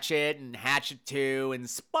Hatchet and Hatchet 2 and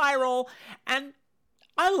Spiral, and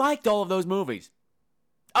I liked all of those movies.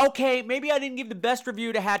 Okay, maybe I didn't give the best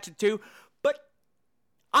review to Hatchet 2, but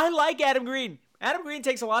I like Adam Green. Adam Green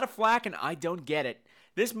takes a lot of flack, and I don't get it.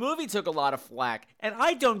 This movie took a lot of flack, and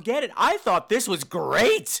I don't get it. I thought this was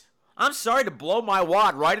great. I'm sorry to blow my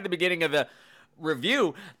wad right at the beginning of the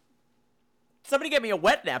review. Somebody get me a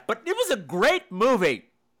wet nap, but it was a great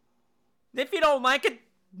movie. If you don't like it,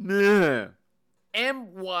 nah.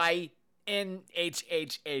 MYNHHH,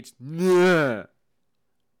 nah,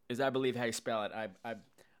 is I believe how you spell it.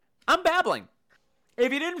 I'm babbling.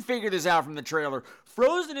 If you didn't figure this out from the trailer,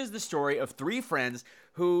 Frozen is the story of 3 friends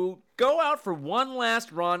who go out for one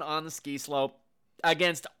last run on the ski slope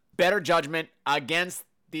against better judgment, against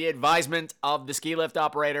the advisement of the ski lift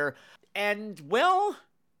operator, and, well,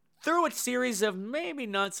 through a series of maybe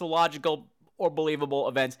not so logical or believable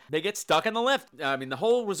events, they get stuck in the lift. I mean, the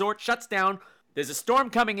whole resort shuts down. There's a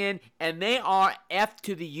storm coming in, and they are F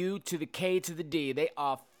to the U to the K to the D. They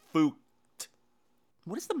are fooked.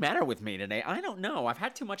 What is the matter with me today? I don't know. I've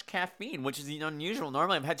had too much caffeine, which is unusual.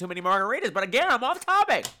 Normally, I've had too many margaritas, but again, I'm off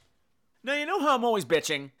topic. Now, you know how I'm always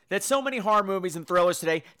bitching? That so many horror movies and thrillers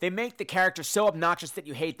today, they make the characters so obnoxious that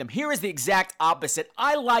you hate them. Here is the exact opposite.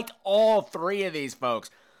 I liked all 3 of these folks.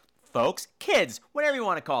 Kids, whatever you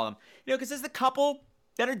want to call them. You know, because there's the couple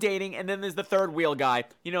that are dating, and then there's the third wheel guy.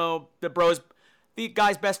 You know, the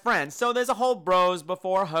guy's best friend. So there's a whole bros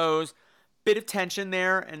before hoes, bit of tension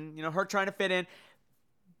there, and, you know, her trying to fit in.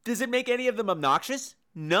 Does it make any of them obnoxious?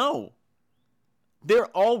 No. They're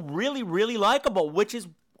all really, really likable, which has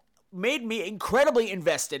made me incredibly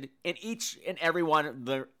invested in each and every one of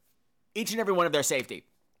their safety.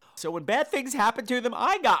 So when bad things happen to them,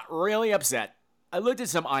 I got really upset. I looked at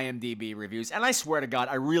some IMDb reviews, and I swear to God,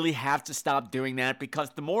 I really have to stop doing that, because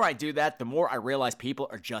the more I do that, the more I realize people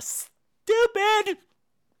are just stupid.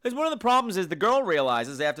 Because one of the problems is the girl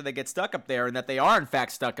realizes after they get stuck up there, and that they are in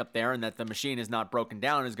fact stuck up there, and that the machine is not broken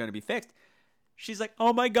down and is going to be fixed, She's like,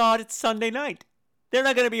 oh my God, it's Sunday night. They're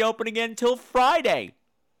not going to be open again until Friday.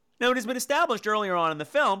 Now, it has been established earlier on in the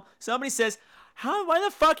film. Somebody says, why the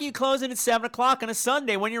fuck are you closing at 7 o'clock on a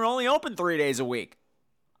Sunday when you're only open 3 days a week?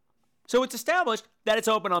 So it's established that it's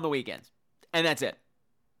open on the weekends. And that's it.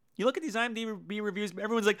 You look at these IMDb reviews,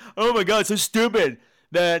 everyone's like, oh my God, it's so stupid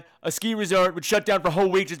that a ski resort would shut down for a whole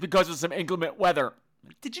week just because of some inclement weather.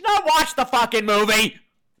 Did you not watch the fucking movie?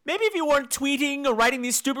 Maybe if you weren't tweeting or writing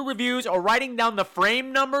these stupid reviews or writing down the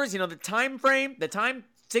frame numbers, the time frame, the time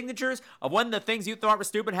signatures of when the things you thought were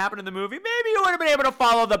stupid happened in the movie, maybe you would have been able to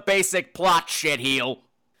follow the basic plot, shitheel.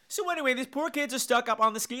 So anyway, these poor kids are stuck up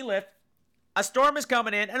on the ski lift. A storm is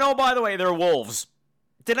coming in, and oh, by the way, there are wolves.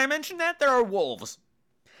 Did I mention that? There are wolves.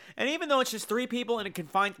 And even though it's just 3 people in a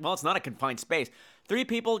confined, well, it's not a confined space. 3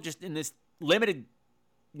 people just in this limited,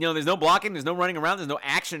 there's no blocking, there's no running around, there's no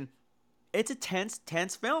action. It's a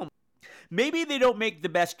tense film. Maybe they don't make the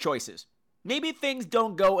best choices. Maybe things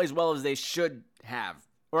don't go as well as they should have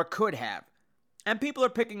or could have. And people are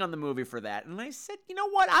picking on the movie for that. And I said, you know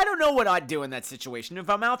what? I don't know what I'd do in that situation. If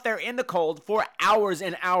I'm out there in the cold for hours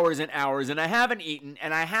and hours and hours and I haven't eaten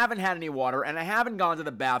and I haven't had any water and I haven't gone to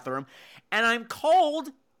the bathroom and I'm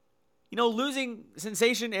cold, losing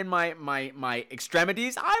sensation in my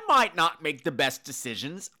extremities, I might not make the best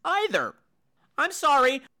decisions either. I'm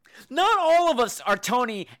sorry. Not all of us are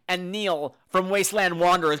Tony and Neil from Wasteland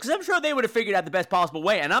Wanderers, because I'm sure they would have figured out the best possible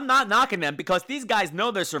way, and I'm not knocking them because these guys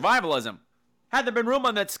know their survivalism. Had there been room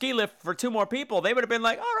on that ski lift for 2 more people, they would have been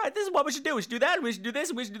like, all right, this is what we should do. We should do that, and we should do this,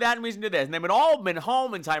 and we should do that, and we should do this. And they would all been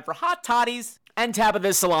home in time for hot toddies and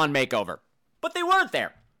Tabitha's salon makeover. But they weren't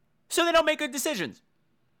there, so they don't make good decisions.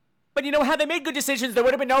 But had they made good decisions, there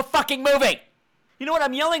would have been no fucking movie. You know what?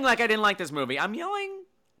 I'm yelling like I didn't like this movie. I'm yelling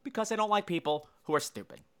because I don't like people who are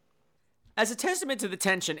stupid. As a testament to the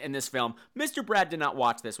tension in this film, Mr. Brad did not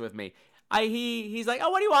watch this with me. He's like, oh,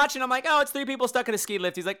 what are you watching? I'm like, oh, it's 3 people stuck in a ski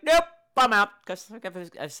lift. He's like, nope, I'm out. Because like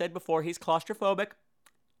I've said before, he's claustrophobic.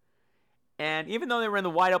 And even though they were in the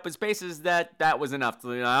wide open spaces, that was enough.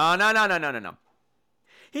 No.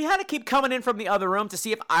 He had to keep coming in from the other room to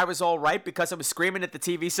see if I was all right because I was screaming at the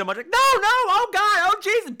TV so much. Like, no, oh God, oh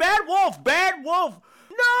Jesus, bad wolf.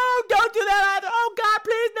 No, don't do that either. Oh God,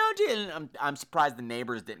 please don't do it. And I'm surprised the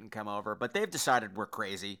neighbors didn't come over, but they've decided we're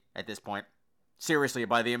crazy at this point. Seriously,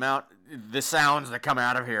 by the sounds that come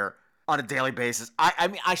out of here on a daily basis. I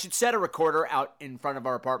mean, I should set a recorder out in front of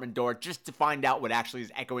our apartment door just to find out what actually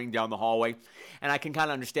is echoing down the hallway. And I can kind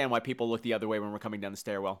of understand why people look the other way when we're coming down the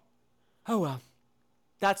stairwell. Oh well.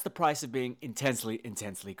 That's the price of being intensely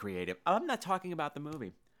creative. I'm not talking about the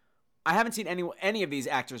movie. I haven't seen any of these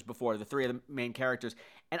actors before, the 3 of the main characters,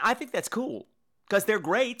 and I think that's cool because they're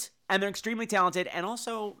great and they're extremely talented, and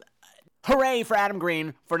also hooray for Adam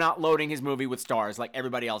Green for not loading his movie with stars like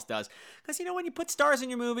everybody else does. Because when you put stars in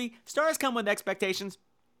your movie, stars come with expectations,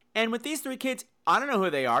 and with these 3 kids, I don't know who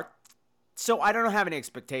they are, so I don't have any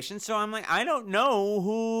expectations. So I'm like, I don't know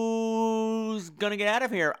who's gonna get out of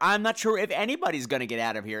here. I'm not sure if anybody's gonna get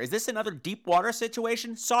out of here. Is this another deep water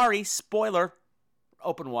situation? Sorry, spoiler.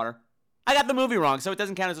 Open water. I got the movie wrong, so it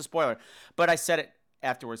doesn't count as a spoiler. But I said it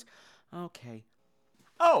afterwards. Okay.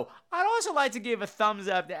 Oh, I'd also like to give a thumbs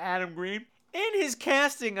up to Adam Green. In his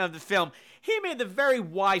casting of the film, he made the very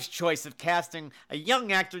wise choice of casting a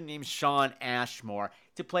young actor named Sean Ashmore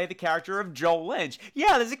to play the character of Joe Lynch.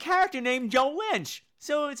 Yeah, there's a character named Joe Lynch.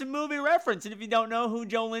 So it's a movie reference, and if you don't know who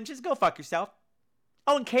Joe Lynch is, go fuck yourself.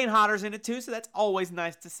 Oh, and Kane Hodder's in it too, so that's always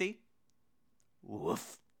nice to see.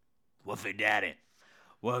 Woof. Woofy daddy.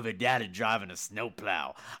 Woofy daddy driving a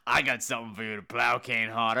snowplow. I got something for you to plow, Kane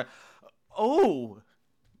Hodder. Oh,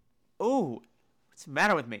 what's the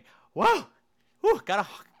matter with me? Whoa. Ooh, gotta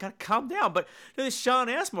calm down. But this Sean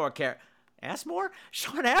Ashmore character.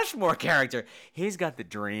 Sean Ashmore character. He's got the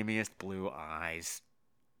dreamiest blue eyes.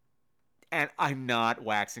 And I'm not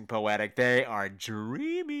waxing poetic. They are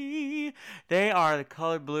dreamy. They are the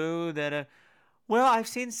color blue that, well, I've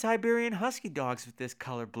seen Siberian Husky dogs with this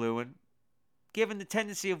color blue. And given the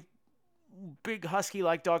tendency of big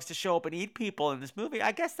husky-like dogs to show up and eat people in this movie,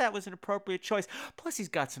 I guess that was an appropriate choice. Plus, he's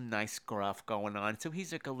got some nice scruff going on, so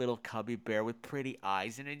he's like a little cubby bear with pretty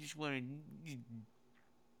eyes, and I just want to...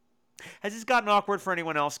 Has this gotten awkward for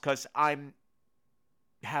anyone else? Because I'm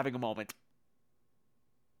having a moment.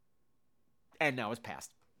 And now it's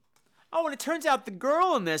passed. Oh, and it turns out the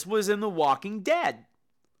girl in this was in The Walking Dead.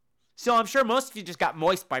 So I'm sure most of you just got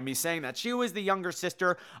moist by me saying that. She was the younger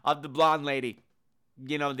sister of the blonde lady.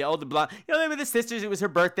 You know, the older blonde. You know, they were the sisters. It was her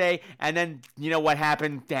birthday. And then, you know, what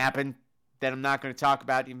happened that I'm not going to talk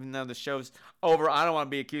about, even though the show's over. I don't want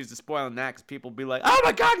to be accused of spoiling that because people will be like, oh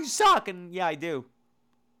my God, you suck. And yeah, I do.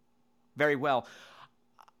 very well.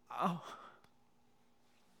 Oh.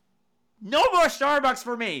 No more Starbucks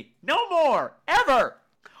for me. No more. Ever.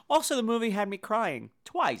 Also, the movie had me crying.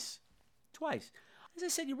 Twice. As I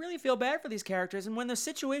said, you really feel bad for these characters, and when the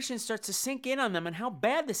situation starts to sink in on them and how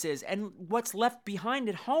bad this is, and what's left behind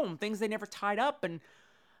at home, things they never tied up, and,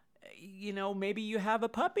 you know, maybe you have a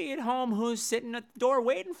puppy at home who's sitting at the door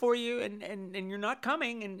waiting for you, and you're not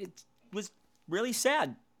coming, and it was really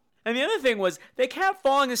sad. And the other thing was, they kept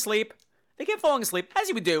falling asleep. As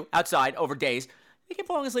you would do outside over days. They kept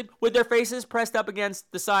falling asleep with their faces pressed up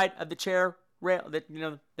against the side of the chair rail, the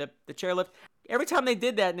chairlift. Every time they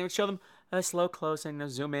did that, and they would show them a slow closing, they'll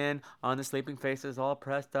zoom in on the sleeping faces all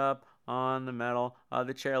pressed up on the metal of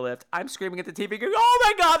the chairlift. I'm screaming at the TV going, oh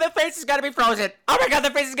my God, their face is going to be frozen. Oh my God,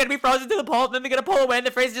 their face is going to be frozen to the pole, and then they're going to pull away, and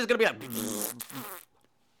their face is just going to be like,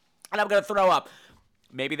 and I'm going to throw up.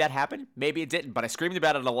 Maybe that happened. Maybe it didn't, but I screamed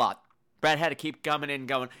about it a lot. Brad had to keep coming in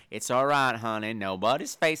going, it's all right, honey.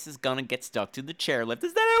 Nobody's face is going to get stuck to the chairlift.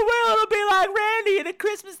 Is that it will? It'll be like Randy in A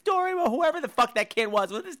Christmas Story or whoever the fuck that kid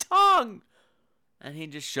was with his tongue. And he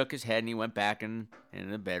just shook his head and he went back in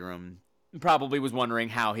the bedroom. Probably was wondering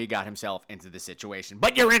how he got himself into the situation.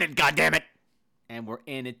 But you're in it, goddammit! And we're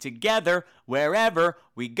in it together wherever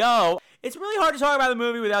we go. It's really hard to talk about the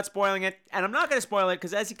movie without spoiling it. And I'm not going to spoil it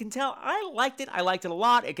because, as you can tell, I liked it. I liked it a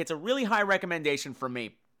lot. It gets a really high recommendation from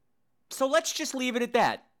me. So let's just leave it at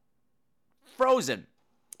that. Frozen.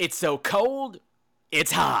 It's so cold,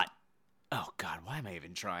 it's hot. Oh God, why am I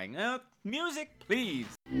even trying? Music, please.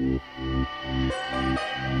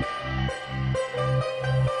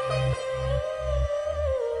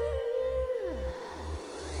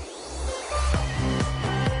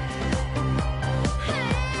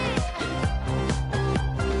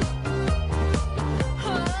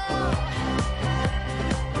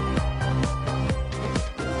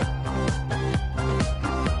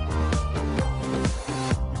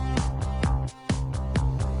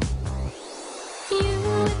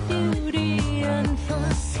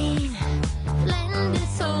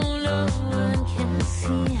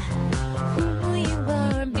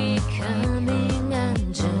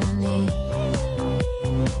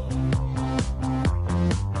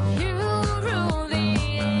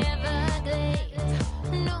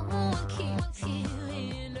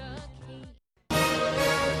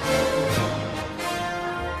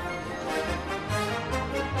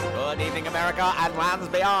 And lands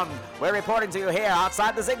beyond. We're reporting to you here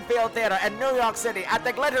outside the Ziegfeld Theater in New York City at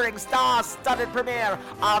the glittering star-studded premiere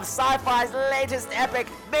of sci-fi's latest epic,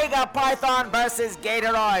 Mega Python vs.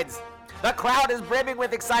 Gatoroids. The crowd is brimming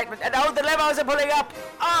with excitement, and oh, the limos are pulling up.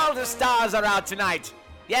 All the stars are out tonight.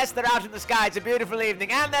 Yes, they're out in the sky. It's a beautiful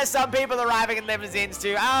evening, and there's some people arriving in limousines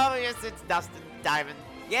too. Oh, yes, it's Dustin Diamond.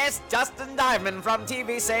 Yes, Dustin Diamond from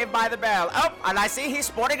TV Saved by the Bell. Oh, and I see he's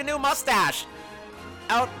sporting a new mustache.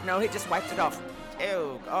 Oh, no, he just wiped it off.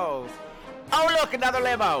 Ew, oh. Oh, look, another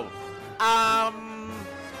limo. Well,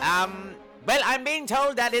 I'm being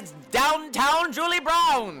told that it's downtown Julie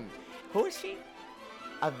Brown. Who is she?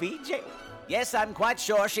 A VJ? Yes, I'm quite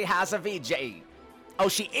sure she has a VJ. Oh,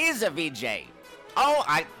 she is a VJ. Oh,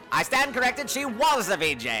 I stand corrected, she was a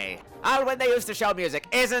VJ. Oh, when they used to show music.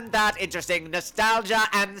 Isn't that interesting? Nostalgia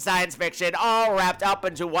and science fiction all wrapped up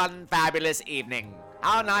into one fabulous evening.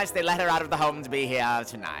 How nice they let her out of the home to be here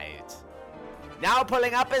tonight. Now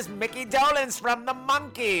pulling up is Mickey Dolenz from the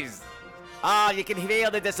Monkees. Oh, you can feel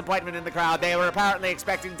the disappointment in the crowd. They were apparently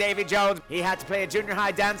expecting Davy Jones. He had to play a junior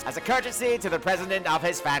high dance as a courtesy to the president of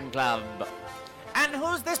his fan club. And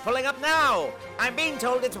who's this pulling up now? I'm being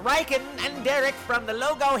told it's Riken and Derek from the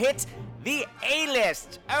logo hit The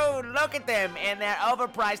A-List. Oh, look at them in their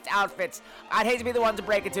overpriced outfits. I'd hate to be the one to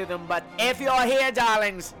break it to them, but if you're here,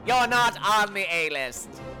 darlings, you're not on the A-List.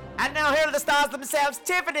 And now here are the stars themselves,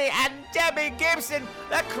 Tiffany and Debbie Gibson.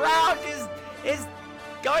 The crowd is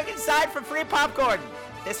going inside for free popcorn.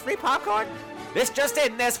 There's free popcorn? This just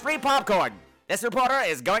in, there's free popcorn. This reporter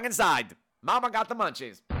is going inside. Mama got the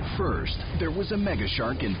munchies. First, there was a mega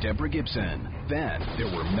shark in Deborah Gibson. Then,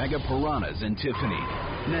 there were mega piranhas in Tiffany.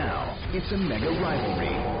 Now, it's a mega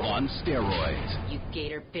rivalry on steroids. You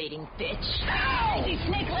gator-baiting bitch. Ow! Easy,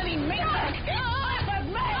 snake, let me make it. Get off of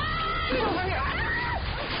me!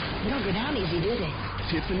 They don't go down easy, do they?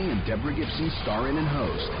 Tiffany and Deborah Gibson star in and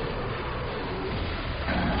host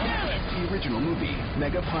the original movie,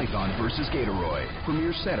 Mega Python vs. Gatoroid.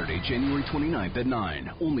 Premieres Saturday, January 29th at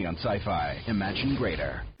 9. Only on Sci-Fi. Imagine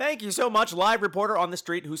greater. Thank you so much, live reporter on the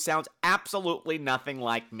street who sounds absolutely nothing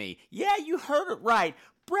like me. Yeah, you heard it right.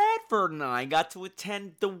 Bradford and I got to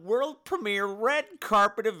attend the world premiere red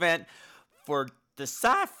carpet event for the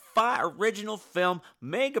sci-fi original film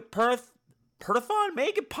Mega Perthon?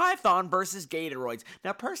 Mega Python versus Gatoroids.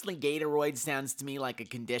 Now, personally, Gatoroid sounds to me like a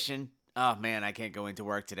condition. Oh, man, I can't go into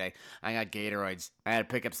work today. I got Gatoroids. I had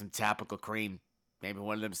to pick up some topical cream. Maybe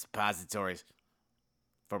one of them suppositories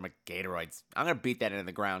for my Gatoroids. I'm going to beat that into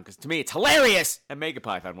the ground because to me it's hilarious. And Mega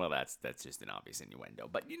Python, well, that's just an obvious innuendo.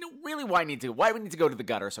 But, really, why do we need to go to the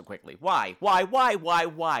gutter so quickly? Why?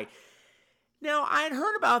 Now, I had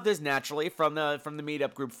heard about this naturally from the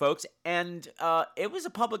meetup group folks, and it was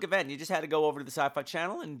a public event. You just had to go over to the Sci-Fi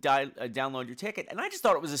Channel and download your ticket. And I just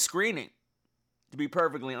thought it was a screening, to be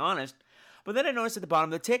perfectly honest. But then I noticed at the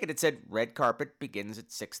bottom of the ticket, it said, red carpet begins at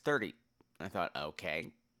 6:30. I thought,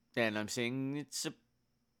 okay. And I'm seeing it's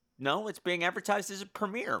being advertised as a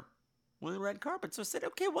premiere with a red carpet. So I said,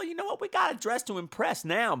 okay, well, you know what? We got to dress to impress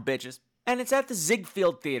now, bitches. And it's at the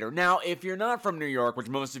Ziegfeld Theater. Now, if you're not from New York, which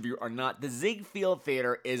most of you are not, the Ziegfeld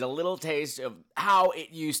Theater is a little taste of how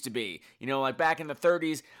it used to be. Like back in the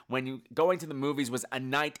 30s, when going to the movies was a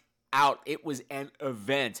night out. It was an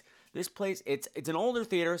event. This place, it's an older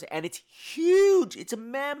theater, and it's huge. It's a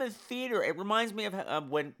mammoth theater. It reminds me of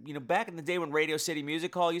when, back in the day when Radio City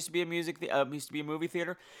Music Hall used to be a movie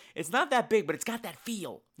theater. It's not that big, but it's got that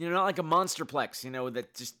feel. Not like a Monsterplex,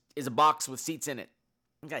 that just is a box with seats in it.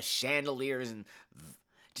 It's got chandeliers and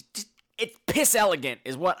it's piss elegant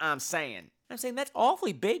is what I'm saying. I'm saying that's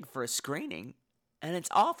awfully big for a screening, and it's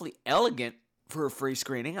awfully elegant for a free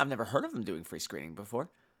screening. I've never heard of them doing free screening before.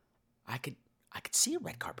 I could see a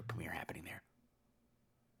red carpet premiere happening there.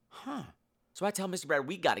 Huh. So I tell Mr. Brad,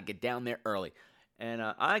 we got to get down there early. And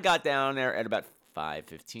I got down there at about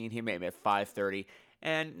 5:15. He made me at 5:30.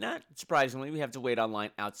 And not surprisingly, we have to wait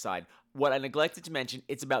online outside. What I neglected to mention,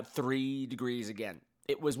 it's about 3 degrees again.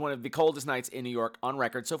 It was one of the coldest nights in New York on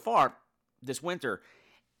record so far this winter.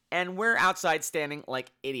 And we're outside standing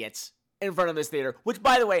like idiots in front of this theater, which,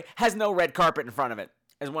 by the way, has no red carpet in front of it.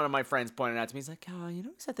 As one of my friends pointed out to me, he's like, oh, you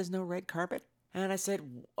notice that there's no red carpet? And I said,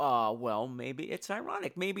 well, maybe it's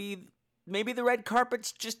ironic. Maybe the red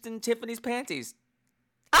carpet's just in Tiffany's panties.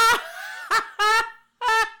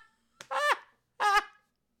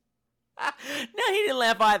 No, he didn't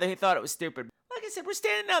laugh either. He thought it was stupid. Like I said, we're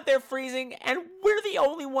standing out there freezing, and we're the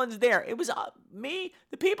only ones there. It was me,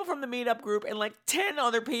 the people from the meetup group, and like 10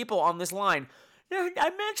 other people on this line. Now,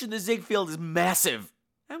 I mentioned the Ziegfeld is massive.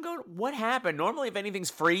 I'm going, what happened? Normally, if anything's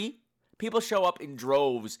free, people show up in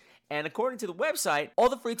droves. And according to the website, all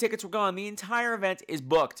the free tickets were gone. The entire event is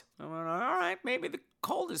booked. I went, all right, maybe the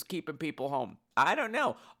cold is keeping people home. I don't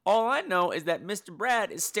know. All I know is that Mr.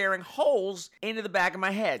 Brad is staring holes into the back of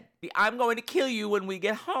my head. The I'm going to kill you when we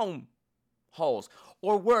get home holes.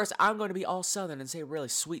 Or worse, I'm going to be all Southern and say really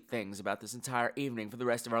sweet things about this entire evening for the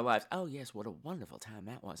rest of our lives. Oh yes, what a wonderful time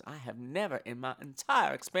that was. I have never in my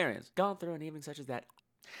entire experience gone through an evening such as that.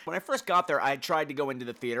 When I first got there, I tried to go into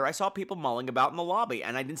the theater. I saw people mulling about in the lobby,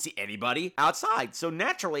 and I didn't see anybody outside. So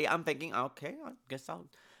naturally, I'm thinking, okay, I guess I'll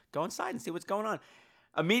go inside and see what's going on.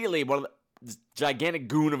 Immediately, this gigantic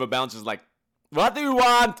goon of a bouncer is like, what do you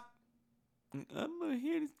want? I'm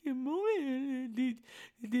here to see a movie.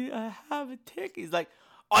 Did I have a ticket? He's like,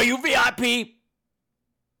 are you VIP?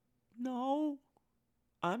 No,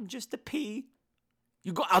 I'm just a P.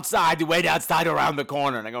 You go outside, you wait outside around the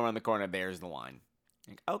corner. And I go around the corner, there's the line.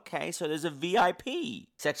 Okay, so there's a VIP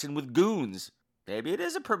section with goons. Maybe it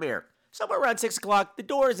is a premiere. Somewhere around 6 o'clock, the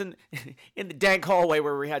doors in the dank hallway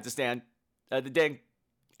where we had to stand, the dank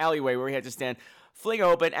alleyway where we had to stand, fling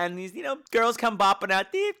open, and these, girls come bopping out,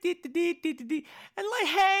 and like,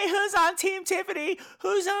 hey, who's on Team Tiffany?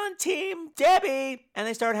 Who's on Team Debbie? And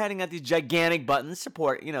they start handing out these gigantic buttons,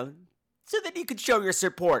 support, so that you could show your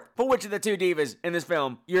support for which of the two divas in this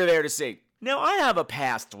film you're there to see. Now, I have a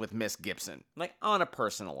past with Miss Gibson, like on a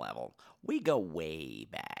personal level. We go way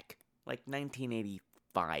back, like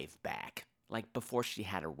 1985 back, like before she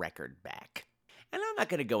had a record back. And I'm not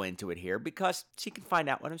going to go into it here because she can find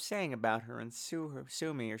out what I'm saying about her and sue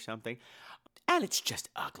me or something. And it's just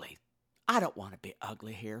ugly. I don't want to be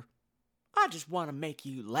ugly here. I just want to make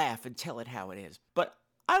you laugh and tell it how it is. But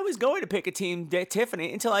I was going to pick a Team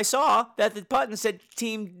Tiffany until I saw that the button said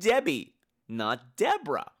Team Debbie, not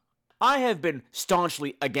Deborah. I have been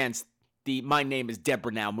staunchly against the My Name is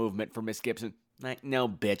Deborah Now movement for Miss Gibson. Like, no,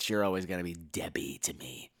 bitch, you're always going to be Debbie to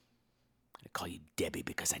me. I call you Debbie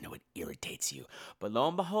because I know it irritates you. But lo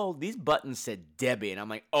and behold, these buttons said Debbie, and I'm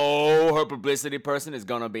like, oh, her publicity person is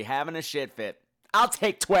going to be having a shit fit. I'll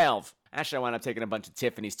take 12. Actually, I wound up taking a bunch of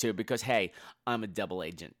Tiffany's too because, hey, I'm a double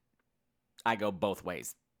agent. I go both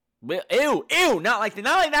ways. Ew, not like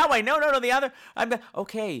that way. No, the other.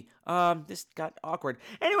 Okay, this got awkward.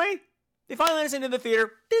 Anyway, They finally let us into the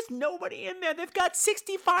theater. There's nobody in there. They've got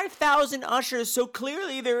 65,000 ushers, so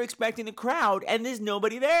clearly they're expecting a crowd, and there's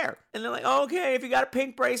nobody there. And they're like, okay, if you got a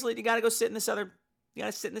pink bracelet, you got to go sit in this you got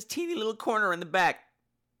to sit in this teeny little corner in the back.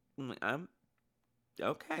 I'm like,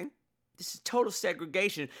 okay. This is total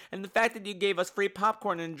segregation, and the fact that you gave us free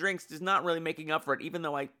popcorn and drinks is not really making up for it, even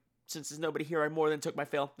though since there's nobody here, I more than took my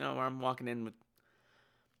fill. No, I'm walking in with...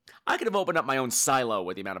 I could have opened up my own silo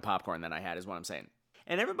with the amount of popcorn that I had, is what I'm saying.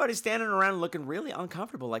 And everybody's standing around looking really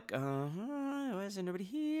uncomfortable, like, why is there nobody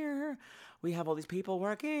here? We have all these people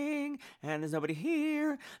working, and there's nobody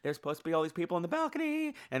here. There's supposed to be all these people on the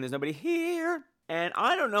balcony, and there's nobody here. And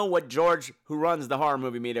I don't know what George, who runs the horror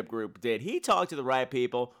movie meetup group, did. He talked to the right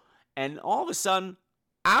people, and all of a sudden,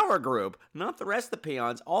 our group, not the rest of the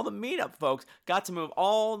peons, all the meetup folks, got to move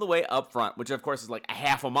all the way up front, which of course is like a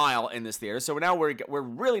half a mile in this theater. So now we're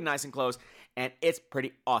really nice and close, and it's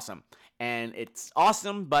pretty awesome. And it's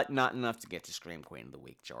awesome, but not enough to get to Scream Queen of the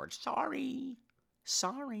Week, George. Sorry.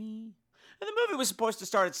 And the movie was supposed to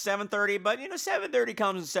start at 7:30, but 7:30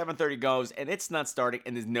 comes and 7:30 goes, and it's not starting,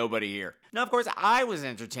 and there's nobody here. Now, of course, I was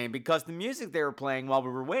entertained because the music they were playing while we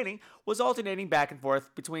were waiting was alternating back and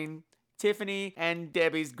forth between Tiffany and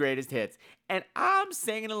Debbie's greatest hits. And I'm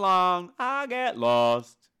singing along, I get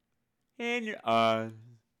lost in your eyes,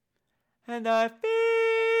 and I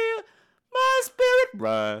feel my spirit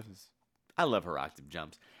rise. I love her octave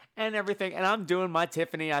jumps and everything. And I'm doing my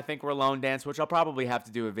Tiffany, I Think We're Alone dance, which I'll probably have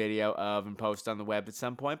to do a video of and post on the web at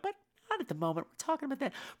some point, but not at the moment. We're talking about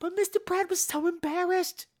that. But Mr. Brad was so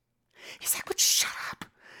embarrassed. He's like, shut up.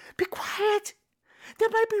 Be quiet. There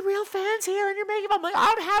might be real fans here, and you're making them. I'm like,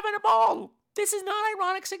 I'm having a ball. This is not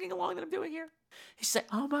ironic singing along that I'm doing here. He's like,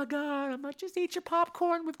 oh my God, I might just eat your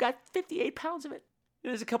popcorn. We've got 58 pounds of it.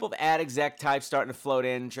 There's a couple of ad exec types starting to float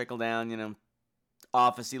in, trickle down,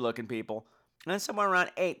 office-y looking people. And then somewhere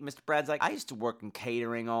around 8, Mr. Brad's like, I used to work in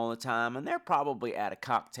catering all the time, and they're probably at a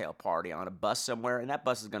cocktail party on a bus somewhere, and that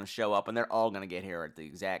bus is going to show up, and they're all going to get here at the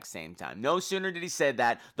exact same time. No sooner did he say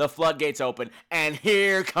that, the floodgates open, and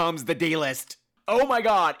here comes the D-list. Oh my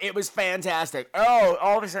God, it was fantastic. Oh,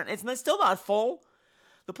 all of a sudden, it's still not full.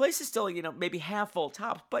 The place is still, maybe half full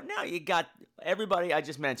tops, but now you got everybody I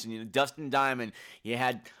just mentioned. Dustin Diamond, you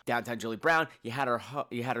had Downtown Julie Brown, you had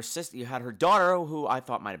her sister, you had her daughter, who I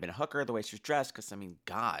thought might have been a hooker the way she was dressed. Because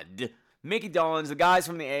God, Mickey Dolenz, the guys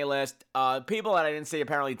from the A-list, people that I didn't see.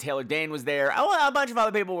 Apparently Taylor Dane was there. Oh, a bunch of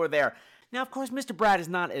other people were there. Now, of course, Mr. Brad is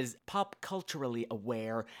not as pop culturally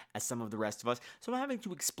aware as some of the rest of us, so I'm having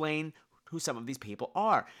to explain who some of these people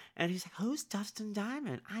are. And he's like, who's Dustin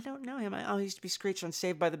Diamond? I don't know him. He used to be Screech on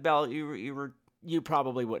Saved by the Bell. You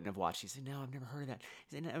probably wouldn't have watched. He said, no, I've never heard of that.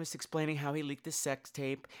 And I was explaining how he leaked the sex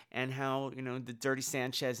tape and how, the Dirty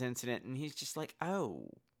Sanchez incident. And he's just like, oh,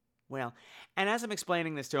 well. And as I'm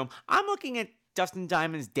explaining this to him, I'm looking at Dustin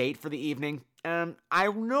Diamond's date for the evening. I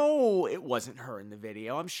know it wasn't her in the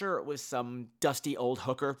video. I'm sure it was some dusty old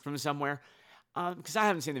hooker from somewhere. Because I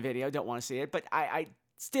haven't seen the video. Don't want to see it. But I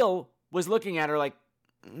still was looking at her like,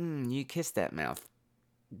 you kissed that mouth.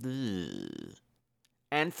 Ugh.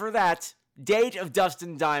 And for that, date of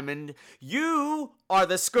Dustin Diamond, you are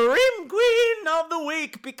the Scream Queen of the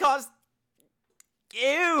Week because,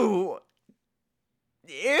 ew.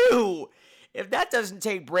 If that doesn't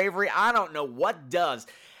take bravery, I don't know what does.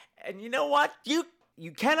 And you know what? You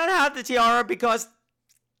cannot have the tiara because,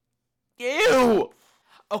 ew.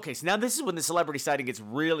 Okay, so now this is when the celebrity sighting gets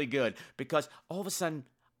really good because all of a sudden,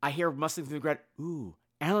 I hear muscling through the crowd, ooh,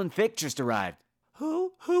 Alan Thicke just arrived.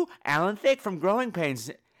 Who? Alan Thicke from Growing Pains.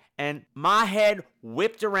 And my head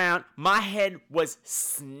whipped around. My head was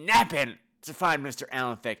snapping to find Mr.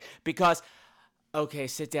 Alan Thicke. Because, okay,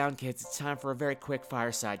 sit down, kids. It's time for a very quick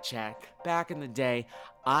fireside chat. Back in the day,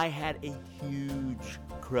 I had a huge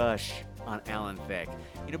crush on Alan Thicke.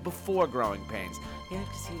 Before Growing Pains.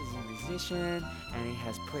 Because he's a musician, and he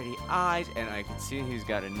has pretty eyes, and I can see he's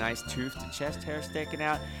got a nice toothed chest hair sticking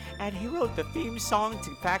out, and he wrote the theme song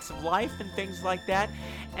to Facts of Life and things like that,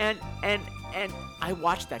 and I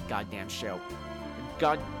watched that goddamn show.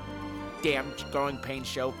 Goddamn Growing Pains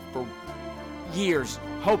show for years,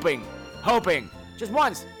 hoping, just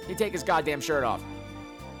once, he'd take his goddamn shirt off.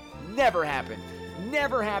 Never happened.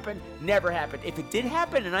 If it did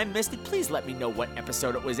happen and I missed it, please let me know what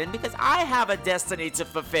episode it was in because I have a destiny to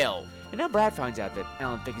fulfill. And now Brad finds out that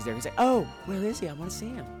Alan Thicke is there. He's like, oh, where is he? I want to see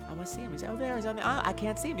him. He's like, oh, there. He's on the island. I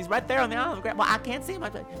can't see him. He's right there on the island. Well, I can't see him.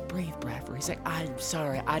 I'm like, breathe, Bradford. He's like, I'm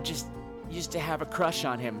sorry. I just used to have a crush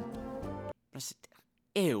on him. I said,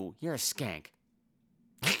 ew, you're a skank.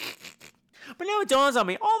 But now it dawns on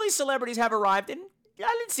me, all these celebrities have arrived and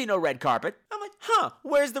I didn't see no red carpet. I'm like,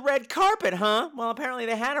 Where's the red carpet, huh? Well, apparently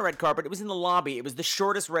they had a red carpet. It was in the lobby. It was the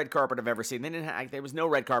shortest red carpet I've ever seen. There was no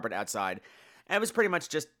red carpet outside. And it was pretty much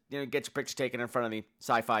just, get your picture taken in front of the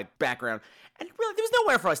sci-fi background. And really, there was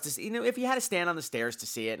nowhere for us to see. If you had to stand on the stairs to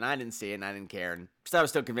see it, and I didn't see it, and I didn't care. And I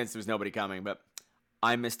was still convinced there was nobody coming, but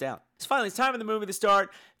I missed out. It's finally time for the movie to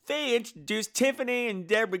start. They introduced Tiffany and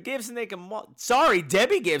Deborah Gibson.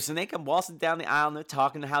 Debbie Gibson. They come waltzing down the aisle and they're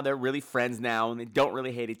talking to how they're really friends now and they don't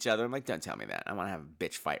really hate each other. I'm like, don't tell me that. I want to have a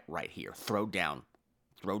bitch fight right here. Throw down.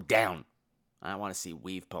 I want to see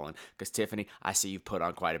weave pulling. Because Tiffany, I see you've put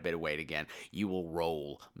on quite a bit of weight again. You will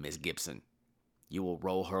roll Ms. Gibson. You will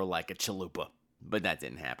roll her like a chalupa. But that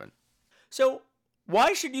didn't happen. So,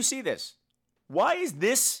 why should you see this? Why is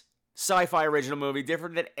this sci-fi original movie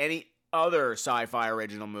different than any other sci-fi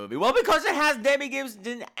original movie? Well, because it has Debbie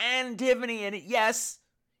Gibson and Tiffany in it. Yes.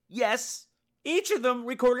 Each of them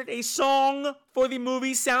recorded a song for the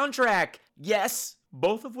movie soundtrack. Yes.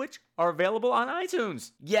 Both of which are available on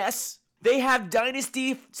iTunes. Yes. They have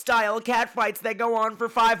Dynasty-style catfights that go on for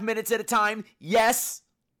 5 minutes at a time. Yes.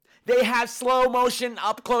 They have slow-motion,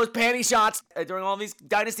 up-close panty shots during all these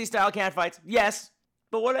Dynasty-style catfights. Yes.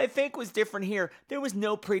 But what I think was different here, there was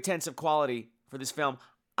no pretense of quality for this film.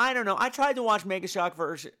 I don't know. I tried to watch Mega Shark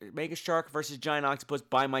versus Giant Octopus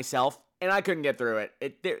by myself, and I couldn't get through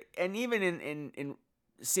it. And even in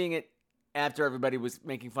seeing it after everybody was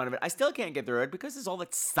making fun of it, I still can't get through it because there's all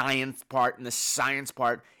that science part, and the science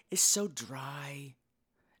part is so dry.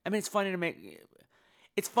 I mean, it's fun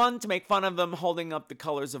to make fun of them holding up the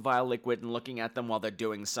colors of Vile Liquid and looking at them while they're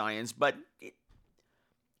doing science, but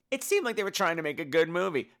it seemed like they were trying to make a good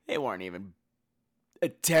movie. They weren't even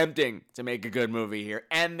attempting to make a good movie here,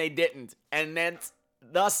 and they didn't. And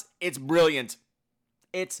thus, it's brilliant.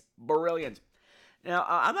 It's brilliant. Now,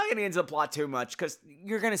 I'm not going to get into the plot too much, because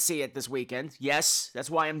you're going to see it this weekend. Yes, that's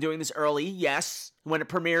why I'm doing this early. Yes, when it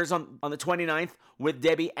premieres on the 29th with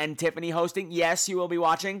Debbie and Tiffany hosting. Yes, you will be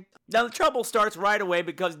watching. Now, the trouble starts right away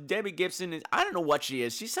because Debbie Gibson is, I don't know what she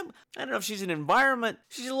is. I don't know if she's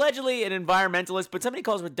she's allegedly an environmentalist, but somebody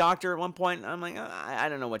calls her a doctor at one point. I'm like, I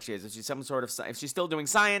don't know what she is. If she's some sort of, if she's still doing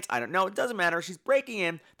science, I don't know. It doesn't matter. She's breaking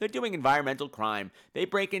in. They're doing environmental crime. They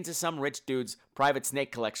break into some rich dude's private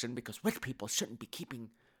snake collection because rich people shouldn't be keeping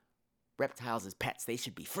reptiles as pets. They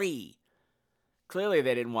should be free. Clearly,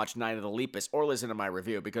 they didn't watch Night of the Lepus or listen to my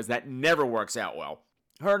review because that never works out well.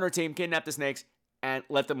 Her and her team kidnapped the snakes and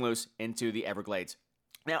let them loose into the Everglades.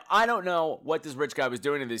 Now, I don't know what this rich guy was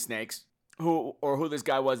doing to these snakes, who this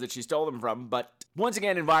guy was that she stole them from, but once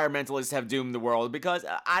again, environmentalists have doomed the world because,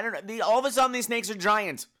 I don't know, all of a sudden these snakes are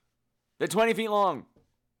giant. They're 20 feet long.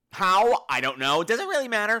 How? I don't know. It doesn't really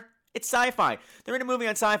matter. It's sci-fi. They're in a movie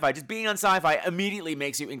on sci-fi. Just being on sci-fi immediately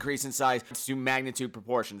makes you increase in size to magnitude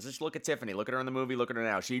proportions. Just look at Tiffany. Look at her in the movie. Look at her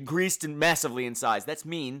now. She increased massively in size. That's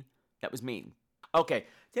mean. That was mean. Okay,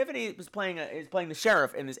 Tiffany is playing the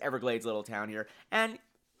sheriff in this Everglades little town here, and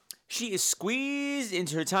she is squeezed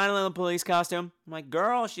into her tiny little police costume. I'm like,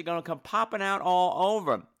 girl, she's gonna come popping out all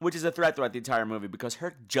over, which is a threat throughout the entire movie because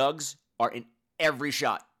her jugs are in every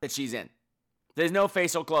shot that she's in. There's no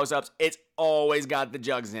facial close-ups. It's always got the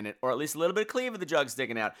jugs in it, or at least a little bit of cleave of the jugs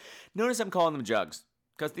sticking out. Notice I'm calling them jugs,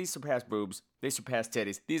 because these surpass boobs. They surpass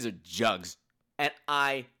titties. These are jugs, and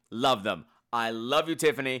I love them. I love you,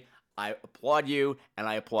 Tiffany. I applaud you, and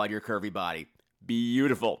I applaud your curvy body.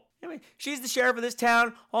 Beautiful. Anyway, she's the sheriff of this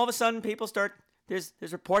town. All of a sudden, people start, there's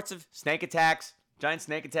reports of snake attacks, giant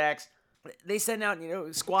snake attacks. They send out,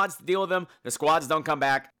 squads to deal with them. The squads don't come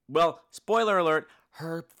back. Well, spoiler alert,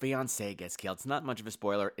 her fiancé gets killed. It's not much of a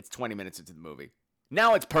spoiler. It's 20 minutes into the movie.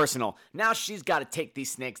 Now it's personal. Now she's got to take these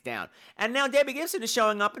snakes down. And now Debbie Gibson is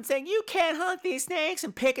showing up and saying, you can't hunt these snakes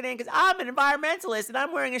and pick it in because I'm an environmentalist and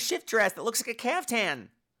I'm wearing a shift dress that looks like a caftan.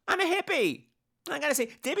 I'm a hippie. I gotta say,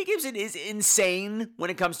 Debbie Gibson is insane when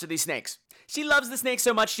it comes to these snakes. She loves the snakes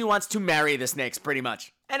so much she wants to marry the snakes, pretty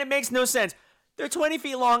much. And it makes no sense. They're 20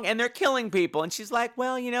 feet long and they're killing people. And she's like,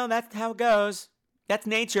 well, that's how it goes. That's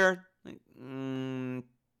nature. Like,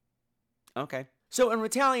 okay. So in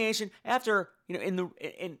retaliation, after, in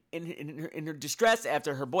her distress,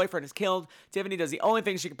 after her boyfriend is killed, Tiffany does the only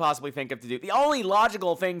thing she could possibly think of to do. The only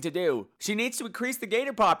logical thing to do. She needs to increase the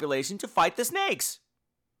gator population to fight the snakes.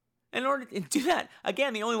 In order to do that,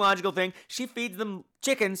 again, the only logical thing, she feeds them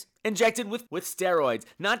chickens injected with steroids.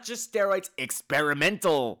 Not just steroids,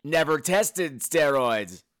 experimental, never tested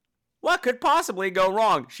steroids. What could possibly go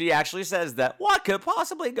wrong? She actually says that. What could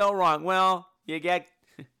possibly go wrong? Well, you get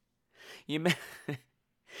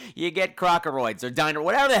crocoroids or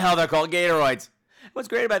whatever the hell they're called, gatoroids. What's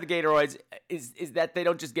great about the gatoroids is that they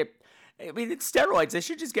don't just get I mean, it's steroids. They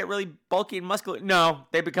should just get really bulky and muscular. No,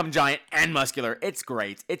 they become giant and muscular. It's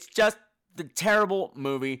great. It's just the terrible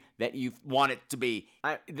movie that you want it to be.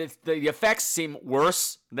 The effects seem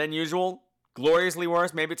worse than usual. Gloriously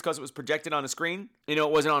worse. Maybe it's because it was projected on a screen. You know,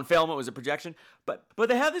 it wasn't on film, it was a projection. But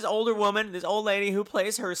they have this older woman, this old lady who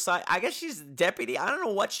plays her side. I guess she's a deputy. I don't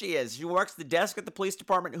know what she is. She works the desk at the police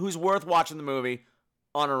department, who's worth watching the movie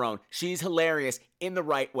on her own. She's hilarious in the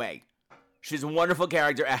right way. She's a wonderful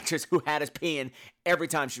character actress who had us peeing every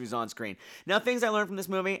time she was on screen. Now, things I learned from this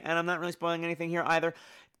movie, and I'm not really spoiling anything here either.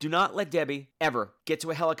 Do not let Debbie ever get to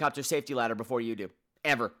a helicopter safety ladder before you do.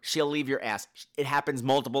 Ever. She'll leave your ass. It happens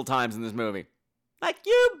multiple times in this movie. Like,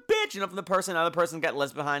 you bitch! And if the other person got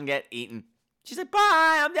left behind, get eaten. She's like,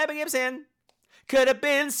 bye, I'm Debbie Gibson. Could have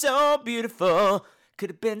been so beautiful. Could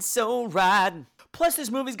have been so right. Plus, this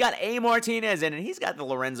movie's got A. Martinez in it. He's got the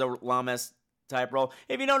Lorenzo Lamas type role.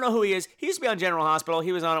 If you don't know who he is, he used to be on General Hospital.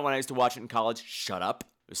 He was on it when I used to watch it in college. Shut up.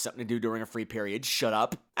 It was something to do during a free period. Shut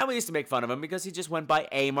up. And we used to make fun of him because he just went by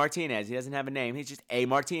A. Martinez. He doesn't have a name. He's just A.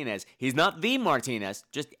 Martinez. He's not the Martinez,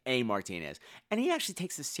 just A. Martinez. And he actually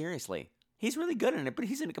takes this seriously. He's really good in it, but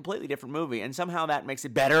he's in a completely different movie, and somehow that makes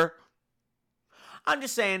it better. I'm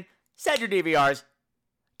just saying, set your DVRs,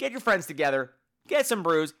 get your friends together, get some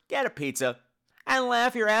brews, get a pizza, and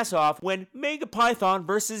laugh your ass off when Mega Python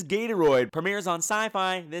vs. Gatoroid premieres on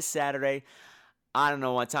Sci-Fi this Saturday. I don't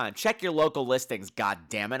know what time. Check your local listings,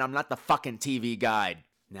 goddammit. I'm not the fucking TV guide.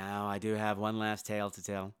 Now, I do have one last tale to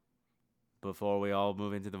tell before we all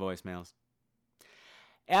move into the voicemails.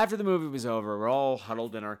 After the movie was over, we're all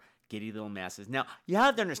huddled in our giddy little masses. Now, you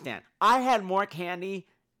have to understand, I had more candy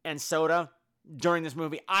and soda during this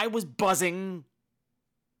movie. I was buzzing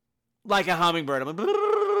like a hummingbird.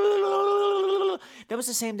 That was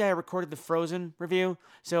the same day I recorded the Frozen review.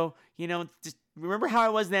 So, you know, just remember how I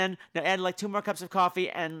was then. Now add like 2 more cups of coffee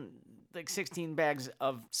and like 16 bags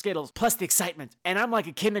of Skittles, plus the excitement. And I'm like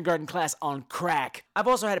a kindergarten class on crack. I've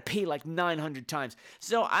also had to pee like 900 times.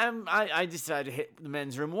 So I decided to hit the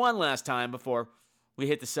men's room one last time before we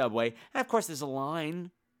hit the subway. And of course there's a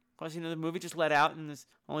line. Because, you know, the movie just let out and there's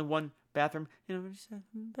only one bathroom. You know,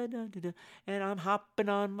 and I'm hopping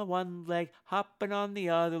on my one leg, hopping on the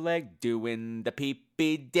other leg, doing the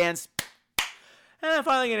pee-pee dance. And I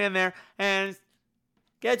finally get in there and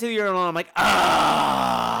get to the urinal and I'm like, oh.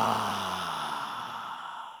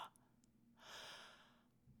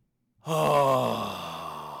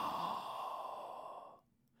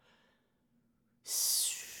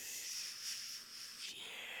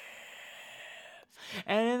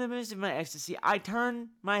 And in the midst of my ecstasy, I turn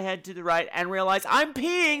my head to the right and realize I'm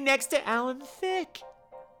peeing next to Alan Thicke.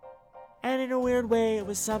 And in a weird way, it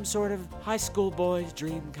was some sort of high school boy's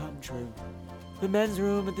dream come true. The men's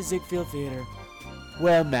room at the Ziegfeld Theater,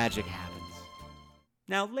 where magic happens.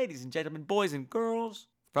 Now, ladies and gentlemen, boys and girls,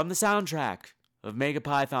 from the soundtrack of Mega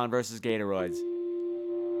Python vs. Gatoroids,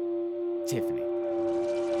 Tiffany.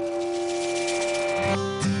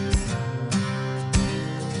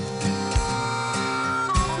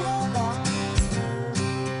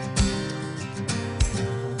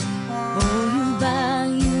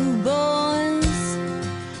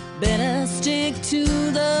 To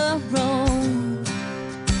the road,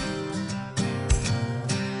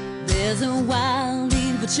 there's a wild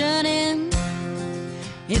evil churning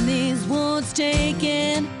in these woods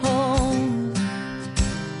taking hold.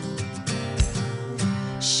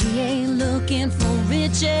 She ain't looking for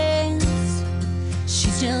riches,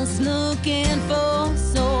 she's just looking for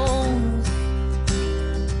souls.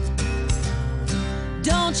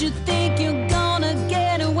 Don't you think you're gonna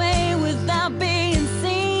get away without being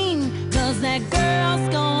seen? 'Cause that girl's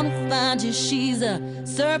gonna find you, she's a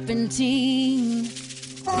serpentine.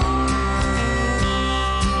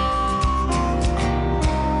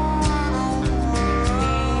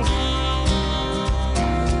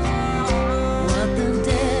 What the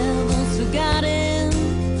devil's forgotten,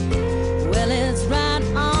 well, it's right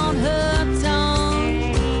on her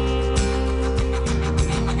tongue.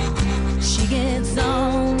 She gets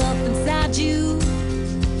all up inside you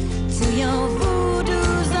till your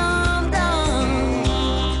voodoo's undone.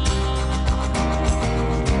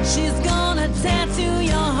 She's gonna tattoo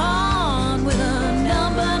your heart with a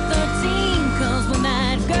number 13, 'cause when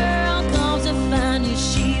that girl comes to find you,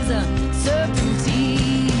 she's a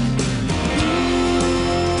serpentine.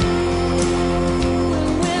 Ooh,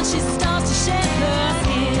 and when she starts to shed her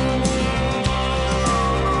skin,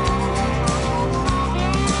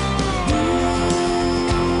 ooh,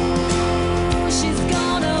 she's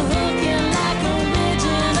gonna hook you like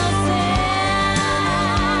original sin.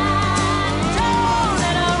 Don't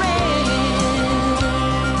let her in.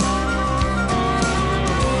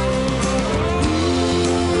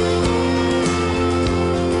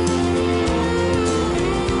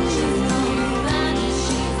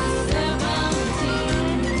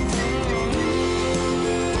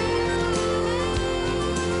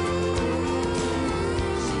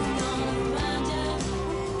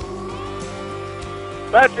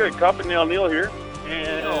 Patrick, Cop and Nail Neil here,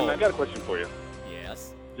 and I got a question for you.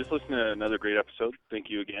 Yes. Just listened to another great episode. Thank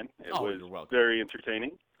you again. It was you're welcome. very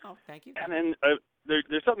entertaining. Oh, thank you. And then there's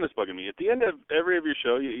something that's bugging me. At the end of every of your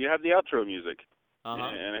show, you have the outro music. Uh-huh.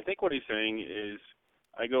 And I think what he's saying is,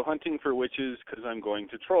 I go hunting for witches because I'm going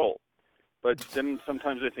to troll. But then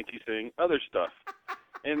sometimes I think he's saying other stuff.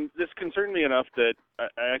 And this concerned me enough that I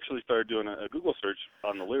actually started doing a Google search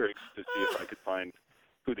on the lyrics to see if I could find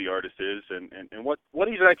who the artist is and what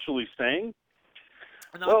he's actually saying.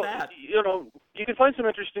 Not that. You know, you can find some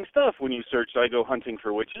interesting stuff when you search I go hunting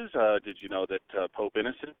for witches. Did you know that Pope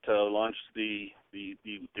Innocent launched the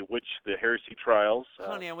heresy trials?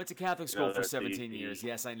 Honey, I went to Catholic school for 17 years.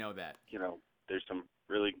 Yes, I know that. You know, there's some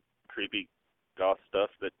really creepy goth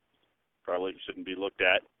stuff that probably shouldn't be looked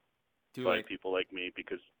at by people like me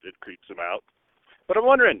because it creeps them out. But I'm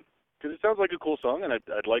wondering, because it sounds like a cool song, and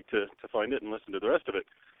I'd like to find it and listen to the rest of it.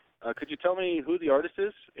 Could you tell me who the artist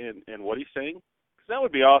is and what he's saying? Because that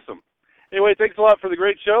would be awesome. Anyway, thanks a lot for the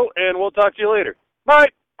great show, and we'll talk to you later. Bye!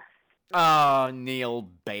 Oh, Neil,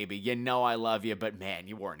 baby, you know I love you, but man,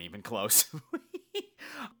 you weren't even close.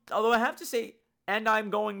 Although I have to say, and I'm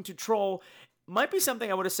going to troll, might be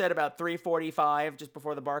something I would have said about 3:45, just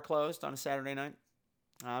before the bar closed on a Saturday night.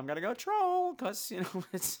 I'm going to go troll, because,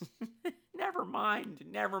 it's... Never mind.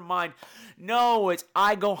 No, it's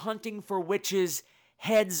I go hunting for witches.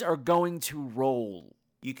 Heads are going to roll.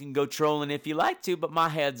 You can go trolling if you like to, but my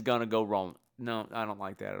head's going to go rolling. No, I don't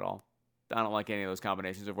like that at all. I don't like any of those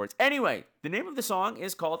combinations of words. Anyway, the name of the song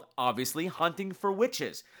is called, obviously, Hunting for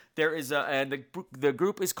Witches. There is and the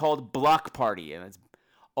group is called Block Party, and it's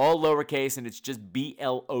all lowercase, and it's just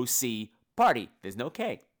B-L-O-C Party. There's no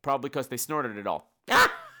K, probably because they snorted it all.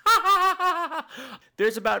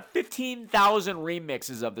 There's about 15,000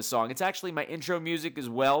 remixes of the song. It's actually my intro music as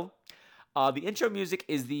well. The intro music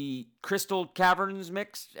is the Crystal Caverns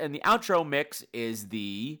mix, and the outro mix is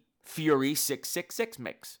the Fury 666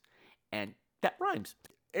 mix. And that rhymes.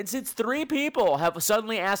 And since 3 people have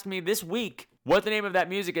suddenly asked me this week what the name of that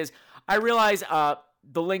music is, I realize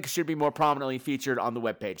the link should be more prominently featured on the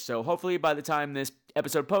webpage. So hopefully by the time this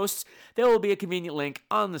episode posts, there will be a convenient link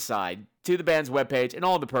on the side to the band's webpage and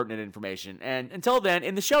all the pertinent information. And until then,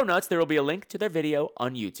 in the show notes, there will be a link to their video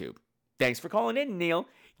on YouTube. Thanks for calling in, Neil.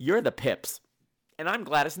 You're the pips. And I'm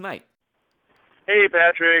Gladys Knight. Hey,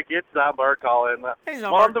 Patrick. It's Zombar calling. Hey,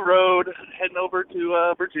 I'm on the road, heading over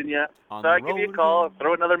to Virginia. So I give you a call and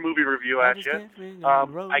throw another movie review at you. I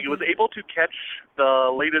was able to catch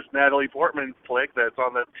the latest Natalie Portman flick that's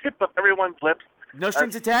on the tip of everyone's lips. No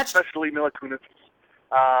strings attached? Especially Mila Kunis.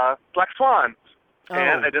 Black Swan.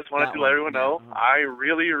 And I just wanted to let everyone know I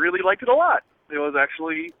really, really liked it a lot. It was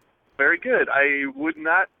actually very good. I would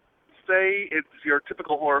not say it's your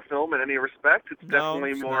typical horror film in any respect. It's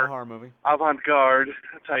definitely more horror movie. Avant-garde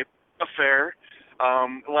type affair.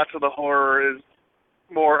 Lots of the horror is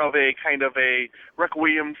more of a kind of a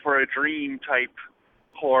Requiem for a Dream type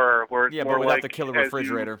horror, where it's more but without like the killer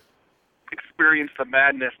refrigerator. Experience the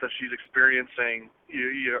madness that she's experiencing.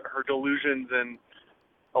 Her delusions and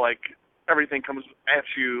like everything comes at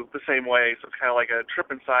you the same way. So it's kind of like a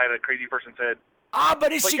trip inside a crazy person's head.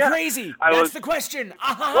 But is she crazy? That's the question.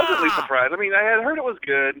 Pleasantly surprised. I mean, I had heard it was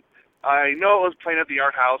good. I know it was playing at the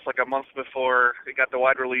Art House like a month before it got the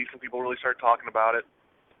wide release and people really started talking about it.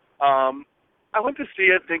 I went to see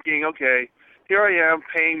it thinking, okay, here I am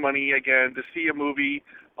paying money again to see a movie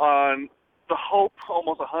on the hope,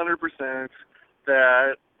 almost 100%,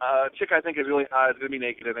 that a chick I think is really hot is going to be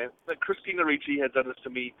naked in it. That Christina Ricci had done this to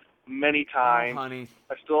me many times. Oh, honey.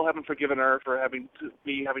 I still haven't forgiven her for having to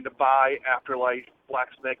buy Afterlife, Black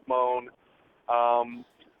Snake Moan.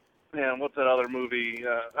 Man, what's that other movie?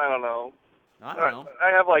 I don't know.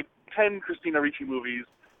 I have like 10 Christina Ricci movies.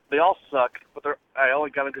 They all suck, but I only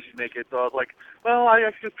got them because she's naked. So I was like, well, I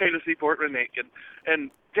just paid to see Portman naked.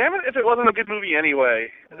 And damn it, if it wasn't a good movie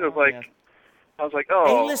anyway. It was like, yeah. I was like,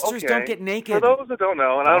 oh, A-listers okay. don't get naked. For those that don't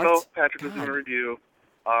know, and I don't know if Patrick was doing a review,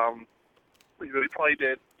 he probably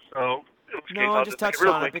did. So, no, I just touched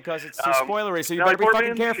on it because it's too spoilery, so you better be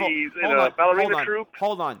fucking careful. She's in a ballerina troupe.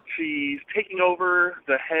 Hold on. She's taking over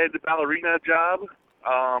the head ballerina job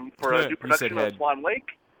for a new production of Swan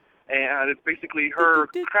Lake. And it's basically her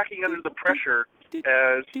cracking under the pressure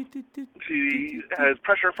as she has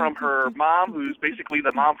pressure from her mom, who's basically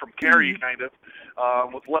the mom from Carrie, kind of,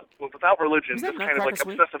 without religion, just kind of like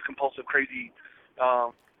obsessive-compulsive crazy.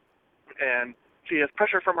 And she has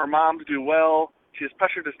pressure from her mom to do well. She has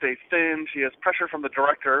pressure to stay thin. She has pressure from the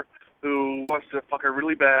director, who wants to fuck her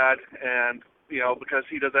really bad, and because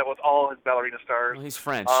he does that with all his ballerina stars. Well, he's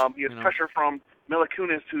French. He has pressure from Mila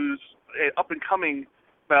Kunis, who's up and coming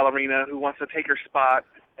ballerina who wants to take her spot,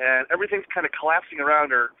 and everything's kind of collapsing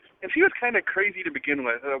around her. And she was kind of crazy to begin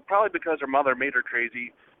with, probably because her mother made her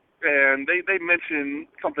crazy. And they mention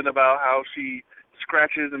something about how she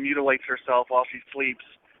scratches and mutilates herself while she sleeps,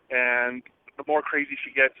 and the more crazy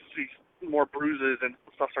she gets, more bruises and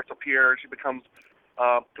stuff starts to appear, and she becomes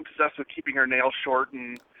obsessed with keeping her nails short,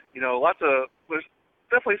 and there's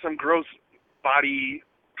definitely some gross body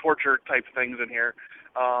torture type things in here.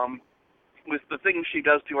 With the things she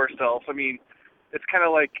does to herself, I mean, it's kind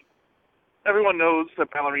of like everyone knows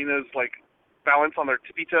that ballerinas like balance on their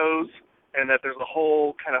tippy toes, and that there's a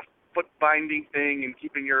whole kind of foot binding thing and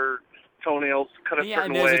keeping your toenails cut a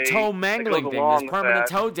certain way. Yeah, there's a toe mangling thing. There's permanent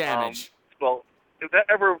toe damage. Well, if that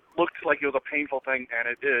ever looked like it was a painful thing, and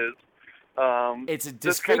it is, it's a disfiguring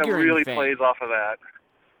this kind of really thing. plays off of that.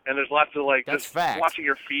 And there's lots of like That's just fact. watching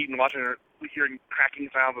your feet and hearing cracking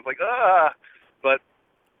sounds. It's like but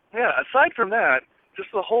yeah. Aside from that, just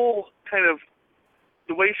the whole kind of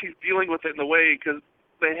the way she's dealing with it in the way, because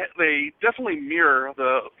they definitely mirror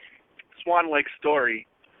the Swan Lake story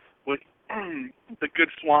with the good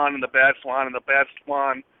swan and the bad swan, and the bad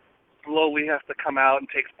swan slowly has to come out and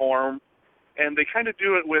take form. And they kind of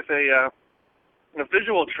do it with a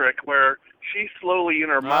visual trick where she slowly in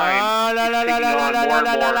her mind is taking on more and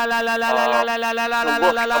more the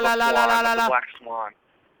look of the black swan.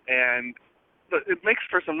 And it makes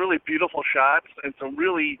for some really beautiful shots and some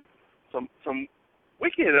really some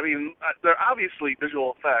wicked. I mean, they're obviously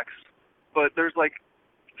visual effects, but there's like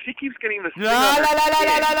she keeps getting this thing on her skin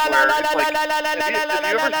where it's like, have you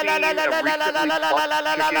ever seen a recently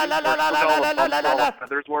plucked chicken where all the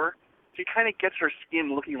feathers were? She kind of gets her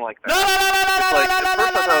skin looking like that. It's like, at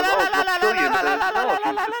first I thought, reptilian, but no,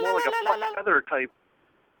 it's more like a plucked feather type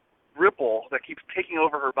ripple that keeps taking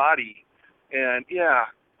over her body. And yeah,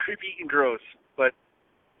 creepy and gross, but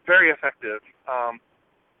very effective.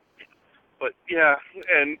 But yeah,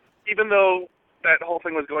 and even though that whole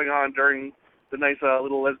thing was going on during the nice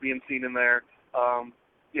little lesbian scene in there,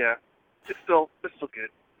 yeah, it's still good.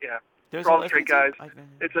 Yeah, for all the straight guys,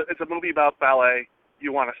 it's a movie about ballet.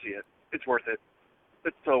 You want to see it. It's worth it.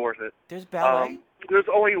 It's so worth it. There's ballet? There's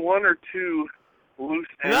only one or two loose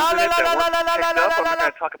ends in it that weren't picked up. I'm not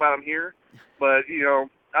going to talk about them here, but you know,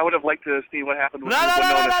 I would have liked to see what happened with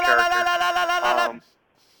Winona's character.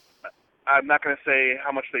 I'm not going to say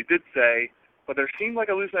how much they did say, but there seemed like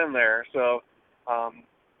a loose end there. So,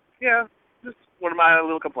 yeah, just one of my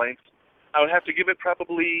little complaints. I would have to give it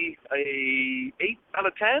probably a 8 out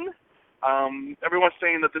of 10. Everyone's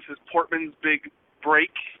saying that this is Portman's big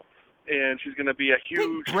break, and she's going to be a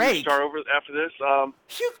huge star after this. I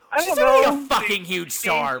She's don't know. already a fucking huge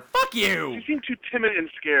star. Fuck you. She seemed too timid and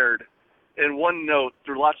scared in one note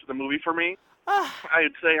through lots of the movie for me.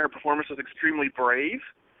 I'd say her performance was extremely brave,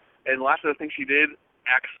 and lots of the things she did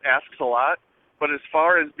asks a lot. But as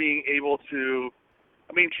far as being able to,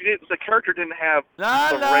 I mean, the character didn't have the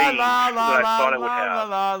range that I thought it would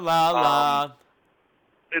have.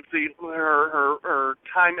 It's her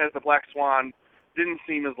time as the Black Swan didn't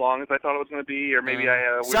seem as long as I thought it was going to be, or maybe I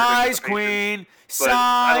had a weird Size queen, but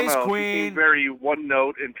I don't size know. queen. She seemed very one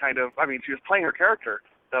note and kind of. I mean, she was playing her character.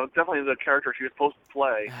 That was definitely the character she was supposed to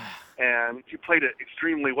play, and she played it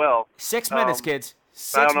extremely well. 6 minutes, kids.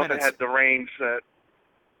 6 minutes. I don't know if it had the range that.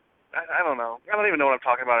 I don't know. I don't even know what I'm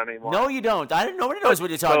talking about anymore. No, you don't. Nobody knows what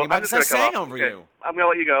you're talking about because I sang over you. I'm going to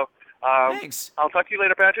let you go. Thanks. I'll talk to you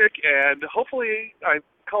later, Patrick, and hopefully I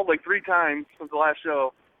called like 3 times since the last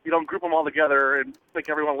show. You don't group them all together and make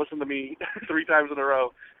everyone listen to me 3 times in a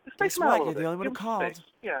row. Just Guess what? You're the only one who called.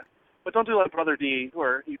 Yeah. But don't do like Brother D,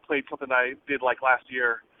 where he played something I did like last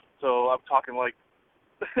year. So I'm talking like,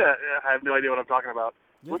 I have no idea what I'm talking about.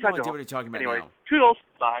 You have no idea what you're talking about anyway, now. toodles.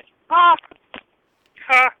 Bye.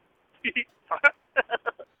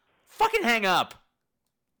 Fucking hang up.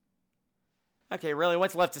 Okay, really,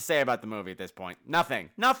 what's left to say about the movie at this point? Nothing.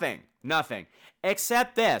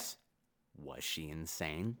 Except this. Was she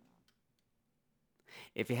insane?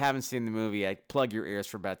 If you haven't seen the movie, I plug your ears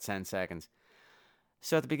for about 10 seconds.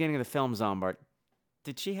 So at the beginning of the film, Zombart,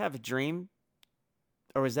 did she have a dream?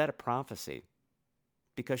 Or was that a prophecy?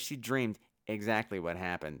 Because she dreamed exactly what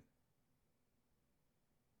happened.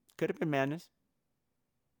 Could have been madness.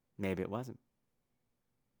 Maybe it wasn't.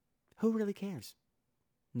 Who really cares?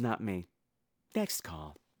 Not me. Next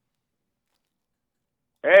call.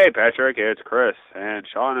 Hey, Patrick, it's Chris, and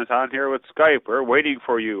Sean is on here with Skype. We're waiting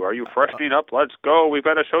for you. Are you freshening up? Let's go. We've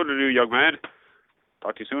got a show to do, young man.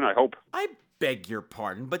 Talk to you soon, I hope. I beg your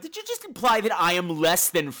pardon, but did you just imply that I am less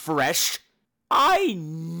than fresh? I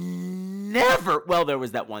never... Well, there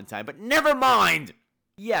was that one time, but never mind.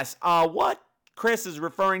 Yes, what? Chris is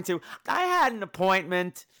referring to, I had an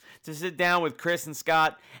appointment to sit down with Chris and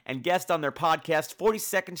Scott and guest on their podcast,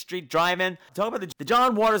 42nd Street Drive-In, talk about the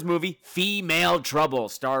John Waters movie, Female Trouble,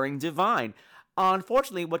 starring Divine.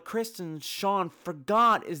 Unfortunately, what Chris and Sean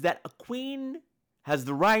forgot is that a queen has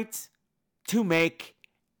the right to make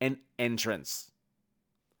an entrance.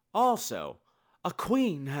 Also, a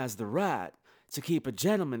queen has the right to keep a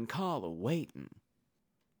gentleman call a-waitin'.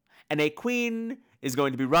 And a queen is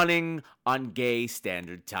going to be running on gay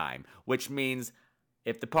standard time, which means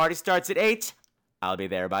if the party starts at 8, I'll be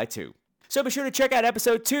there by 2. So be sure to check out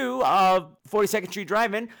episode 2 of 42nd Street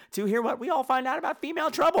Drive-In to hear what we all find out about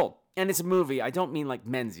Female Trouble. And it's a movie. I don't mean like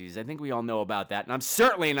Menzies. I think we all know about that. And I'm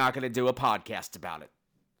certainly not going to do a podcast about it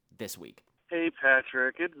this week. Hey,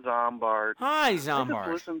 Patrick. It's Zombart. Hi, Zombart.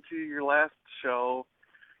 I just listened to your last show,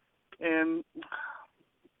 and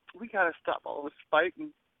we got to stop all this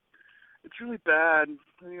fighting. It's really bad.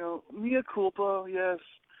 You know, mea culpa, yes.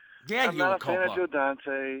 Yeah, I'm not a fan of Joe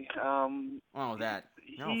Dante.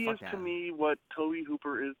 He is to me what Toby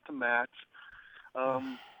Hooper is to Matt.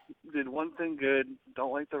 Did one thing good,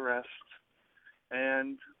 don't like the rest.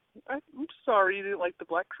 And I'm sorry you didn't like the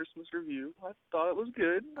Black Christmas review. I thought it was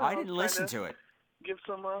good. I didn't listen to it. Give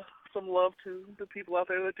some love to the people out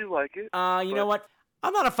there that do like it. You know what?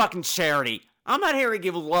 I'm not a fucking charity. I'm not here to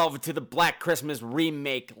give love to the Black Christmas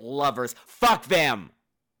remake lovers. Fuck them.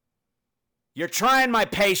 You're trying my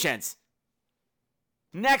patience.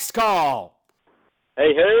 Next call.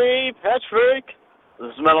 Hey, Patrick.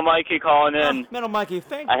 This is Metal Mikey calling in. Metal Mikey,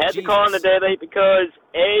 thank you. I had to call in the day late because,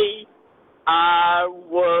 I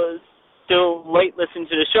was still late listening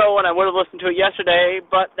to the show, and I would have listened to it yesterday,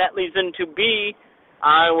 but that leads into B,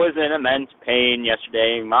 I was in immense pain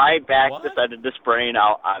yesterday. My back decided to sprain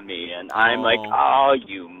out on me, and I'm like, oh,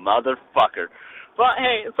 you motherfucker. But,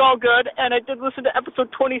 hey, it's all good, and I did listen to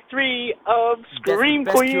episode 23 of Scream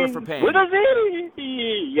Queen with a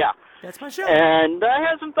Z. Yeah. That's my show. And I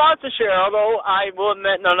have some thoughts to share, although I will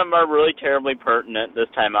admit none of them are really terribly pertinent this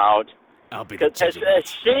time out. I'll be Because as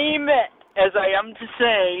shame as I am to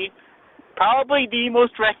say, probably the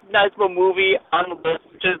most recognizable movie on the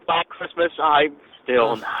list, which is Black Christmas, I've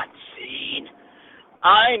still not seen.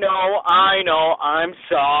 I know, I'm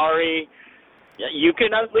sorry. You can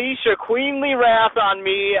unleash your queenly wrath on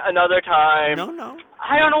me another time. No.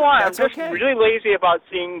 I don't know why. That's I'm just really lazy about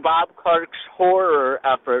seeing Bob Clark's horror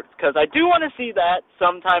efforts, because I do want to see that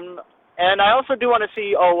sometime. And I also do want to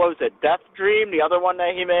see, what was it, Death Dream, the other one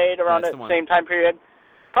that he made around the same time period.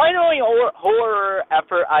 Probably the only horror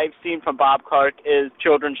effort I've seen from Bob Clark is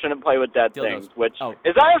Children Shouldn't Play with Dead Things, which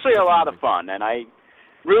is honestly a lot of fun, and I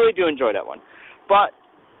really do enjoy that one. But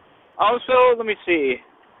also, let me see.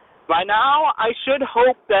 By now, I should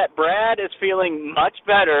hope that Brad is feeling much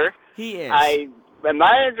better. He is. I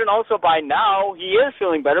imagine also by now he is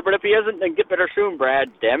feeling better, but if he isn't, then get better soon, Brad,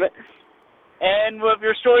 damn it. And with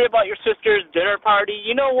your story about your sister's dinner party,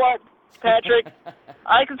 you know what, Patrick?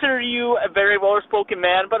 I consider you a very well-spoken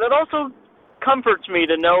man, but it also comforts me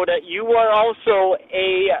to know that you are also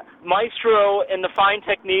a maestro in the fine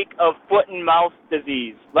technique of foot and mouth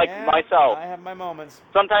disease, like myself. I have my moments.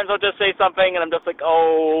 Sometimes I'll just say something and I'm just like,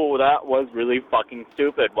 oh, that was really fucking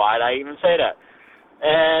stupid. Why did I even say that?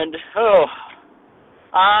 And,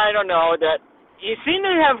 I don't know, that you seem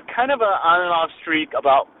to have kind of an on and off streak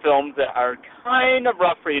about films that are kind of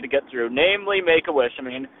rough for you to get through, namely Make-A-Wish. I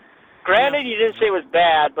mean, granted, you didn't say it was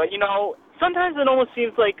bad, but, you know, sometimes it almost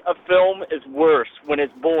seems like a film is worse when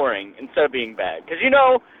it's boring instead of being bad. Because, you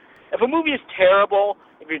know, if a movie is terrible,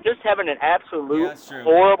 if you're just having an absolute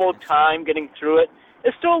horrible time getting through it,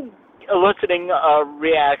 it's still eliciting a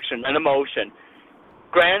reaction, an emotion.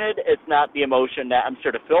 Granted, it's not the emotion that I'm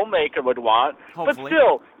sure the filmmaker would want, but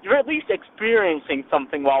still, you're at least experiencing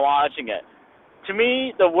something while watching it. To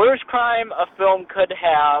me, the worst crime a film could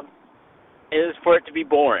have is for it to be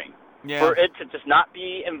boring. Yeah. For it to just not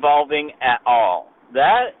be involving at all.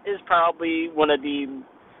 That is probably one of the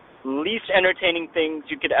least entertaining things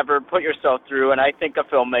you could ever put yourself through, and I think a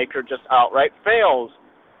filmmaker just outright fails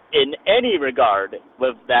in any regard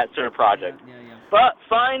with that sort of project. Yeah. But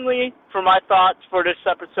finally, for my thoughts for this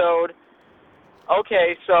episode,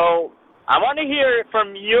 okay, so I want to hear it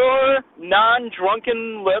from your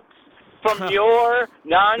non-drunken lips, from your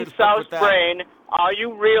non-soused brain. Are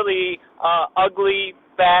you really ugly,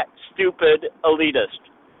 fat, stupid elitist?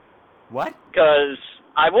 What? Because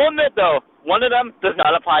I will admit, though, one of them does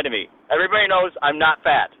not apply to me. Everybody knows I'm not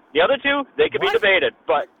fat. The other two, they could be debated,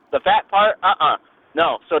 but the fat part,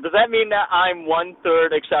 no. So does that mean that I'm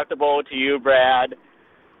 1/3 acceptable to you, Brad,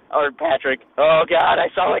 or Patrick? Oh, God, I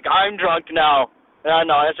sound like I'm drunk now.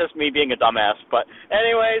 No, that's just me being a dumbass. But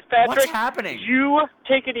anyways, Patrick, what's happening? You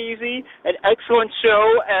take it easy. An excellent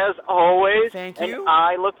show as always. Thank you. And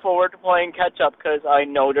I look forward to playing catch up because I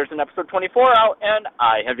know there's an episode 24 out, and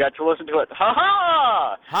I have yet to listen to it. Ha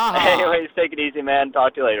ha! Ha. Anyways, take it easy, man.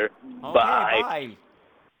 Talk to you later. Okay, bye. Bye.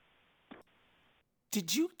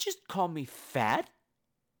 Did you just call me fat?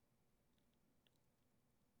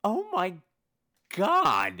 Oh my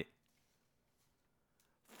God.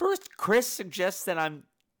 First, Chris suggests that I'm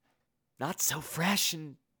not so fresh,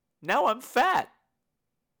 and now I'm fat.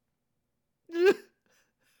 I don't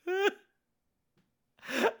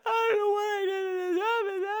know what I did.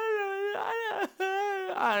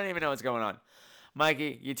 I don't even know what's going on.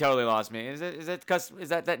 Mikey, you totally lost me. Is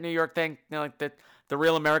that New York thing? You know, like the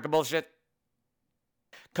real America bullshit?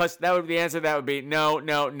 Because that would be the answer. That would be no,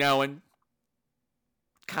 and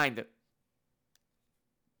kind of.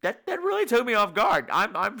 That really took me off guard.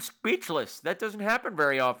 I'm speechless. That doesn't happen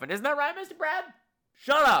very often. Isn't that right, Mr. Brad?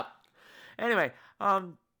 Shut up. Anyway,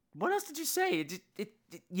 what else did you say?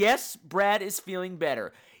 Yes, Brad is feeling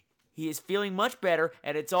better. He is feeling much better,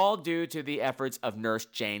 and it's all due to the efforts of Nurse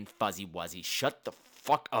Jane Fuzzy Wuzzy. Shut the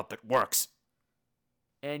fuck up. It works.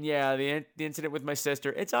 And yeah, the incident with my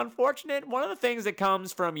sister, it's unfortunate. One of the things that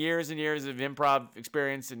comes from years and years of improv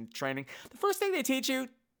experience and training, the first thing they teach you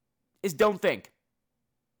is don't think.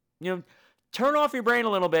 You know, turn off your brain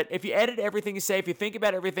a little bit. If you edit everything you say, if you think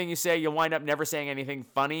about everything you say, you'll wind up never saying anything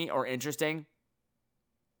funny or interesting.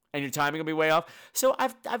 And your timing will be way off. So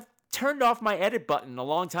I've turned off my edit button a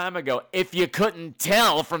long time ago, if you couldn't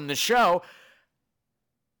tell from the show.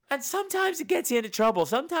 And sometimes it gets you into trouble.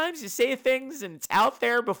 Sometimes you say things and it's out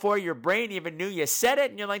there before your brain even knew you said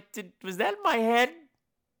it. And you're like, was that in my head?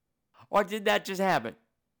 Or did that just happen?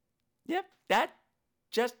 Yep, that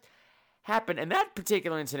just happened. And that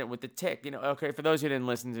particular incident with the tick, okay, for those who didn't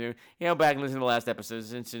listen to, back and listen to the last episode,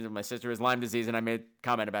 since my sister has Lyme disease and I made a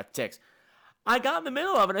comment about ticks. I got in the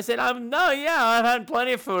middle of it and I said, I've had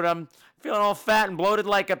plenty of food. I'm feeling all fat and bloated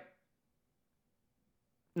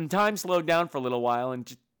and time slowed down for a little while and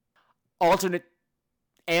just alternate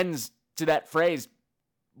ends to that phrase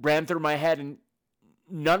ran through my head and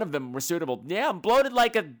none of them were suitable. Yeah, I'm bloated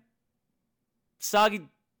like a soggy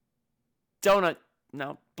donut.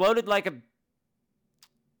 No, bloated like a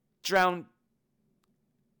drowned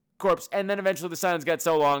corpse. And then eventually the silence got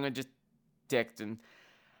so long and just ticked. And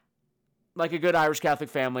like a good Irish Catholic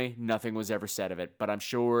family, nothing was ever said of it. But I'm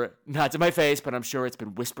sure, not to my face, but I'm sure it's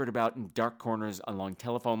been whispered about in dark corners along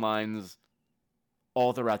telephone lines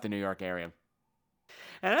all throughout the New York area.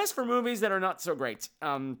 And as for movies that are not so great,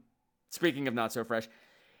 speaking of not so fresh,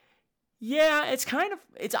 yeah,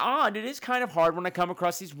 it's odd. It is kind of hard when I come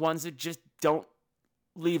across these ones that just don't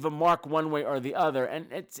leave a mark one way or the other. And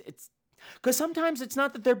it's because sometimes it's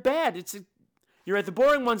not that they're bad. You're right, the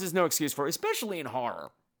boring ones is no excuse for, especially in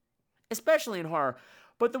horror.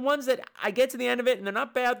 But the ones that I get to the end of it and they're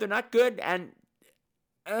not bad, they're not good, and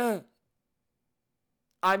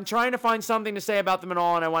I'm trying to find something to say about them and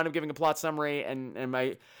all, and I wind up giving a plot summary, and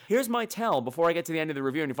here's my tell before I get to the end of the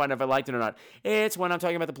review and you find out if I liked it or not. It's when I'm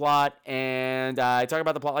talking about the plot, and I talk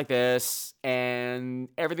about the plot like this, and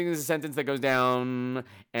everything is a sentence that goes down,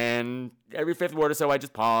 and every fifth word or so I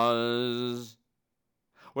just pause.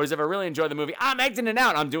 Whereas if I really enjoy the movie, I'm acting it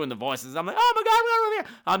out. I'm doing the voices. I'm like, oh my God, we got a review.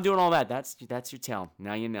 I'm doing all that. That's your tell.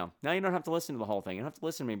 Now you know. Now you don't have to listen to the whole thing. You don't have to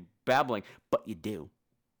listen to me babbling, but you do.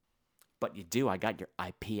 I got your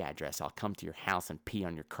IP address. I'll come to your house and pee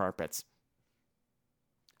on your carpets.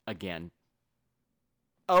 Again.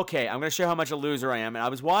 Okay, I'm going to show how much a loser I am. And I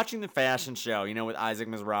was watching the fashion show, with Isaac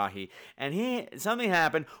Mizrahi. And something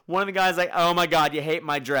happened. One of the guys like, oh my God, you hate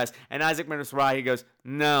my dress. And Isaac Mizrahi goes,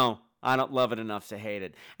 no, I don't love it enough to hate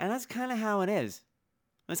it. And that's kind of how it is.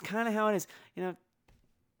 No,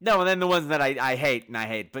 and then the ones that I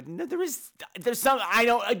hate. But there's some,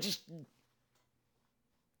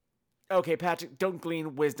 okay, Patrick, don't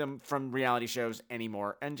glean wisdom from reality shows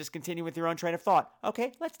anymore and just continue with your own train of thought.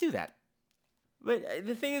 Okay, let's do that. But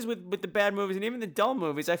the thing is with the bad movies and even the dull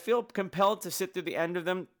movies, I feel compelled to sit through the end of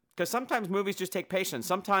them because sometimes movies just take patience.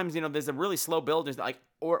 Sometimes, there's a really slow build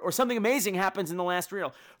or something amazing happens in the last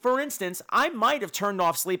reel. For instance, I might have turned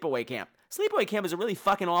off Sleepaway Camp. Sleepaway Camp is a really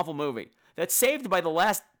fucking awful movie that's saved by the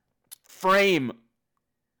last frame.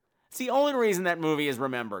 It's the only reason that movie is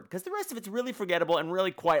remembered, because the rest of it's really forgettable and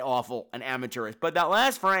really quite awful and amateurish. But that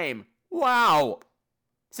last frame, wow.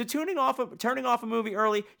 So turning off a movie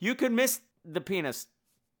early, you could miss the penis,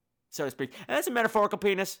 so to speak. And that's a metaphorical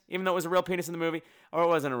penis, even though it was a real penis in the movie. Or it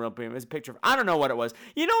wasn't a real penis, it was a picture of, I don't know what it was.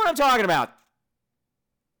 You know what I'm talking about.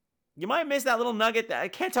 You might miss that little nugget. I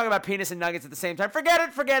can't talk about penis and nuggets at the same time.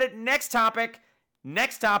 Forget it. Next topic.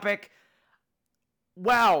 Next topic.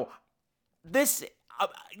 Wow. This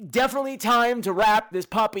definitely time to wrap this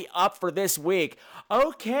puppy up for this week.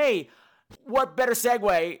 Okay. What better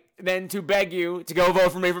segue than to beg you to go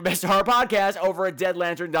vote for me for Best Horror Podcast over at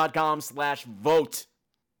deadlantern.com/vote.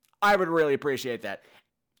 I would really appreciate that.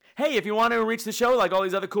 Hey, if you want to reach the show like all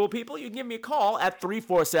these other cool people, you can give me a call at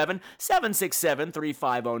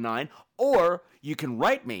 347-767-3509, or you can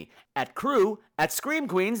write me at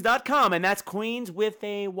crew@screamqueens.com, and that's Queens with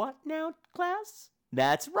a what now, class?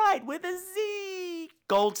 That's right, with a Z.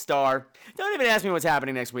 Gold star. Don't even ask me what's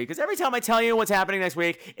happening next week, because every time I tell you what's happening next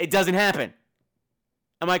week, it doesn't happen.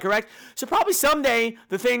 Am I correct? So probably someday,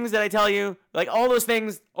 the things that I tell you, like all those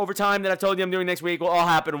things over time that I've told you I'm doing next week, will all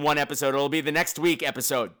happen in one episode. It'll be the next week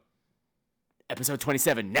episode. Episode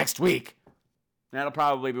 27, next week. That'll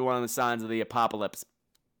probably be one of the signs of the apocalypse.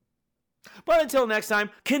 But until next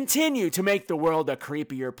time, continue to make the world a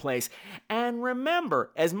creepier place. And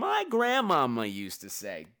remember, as my grandmama used to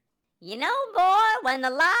say, you know, boy, when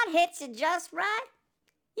the light hits you just right,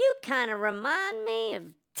 you kind of remind me of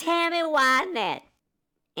Tammy Wynette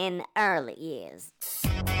in the early years.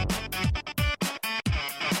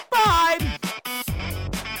 Bye!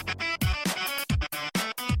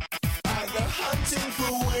 I go hunting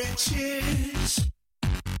for witches.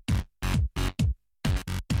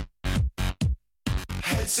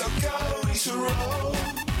 Heads are going to roll.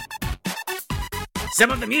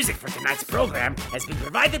 Some of the music for tonight's program has been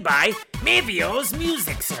provided by Mavio's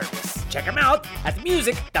Music Service. Check them out at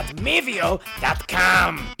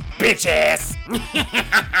music.mavio.com, bitches!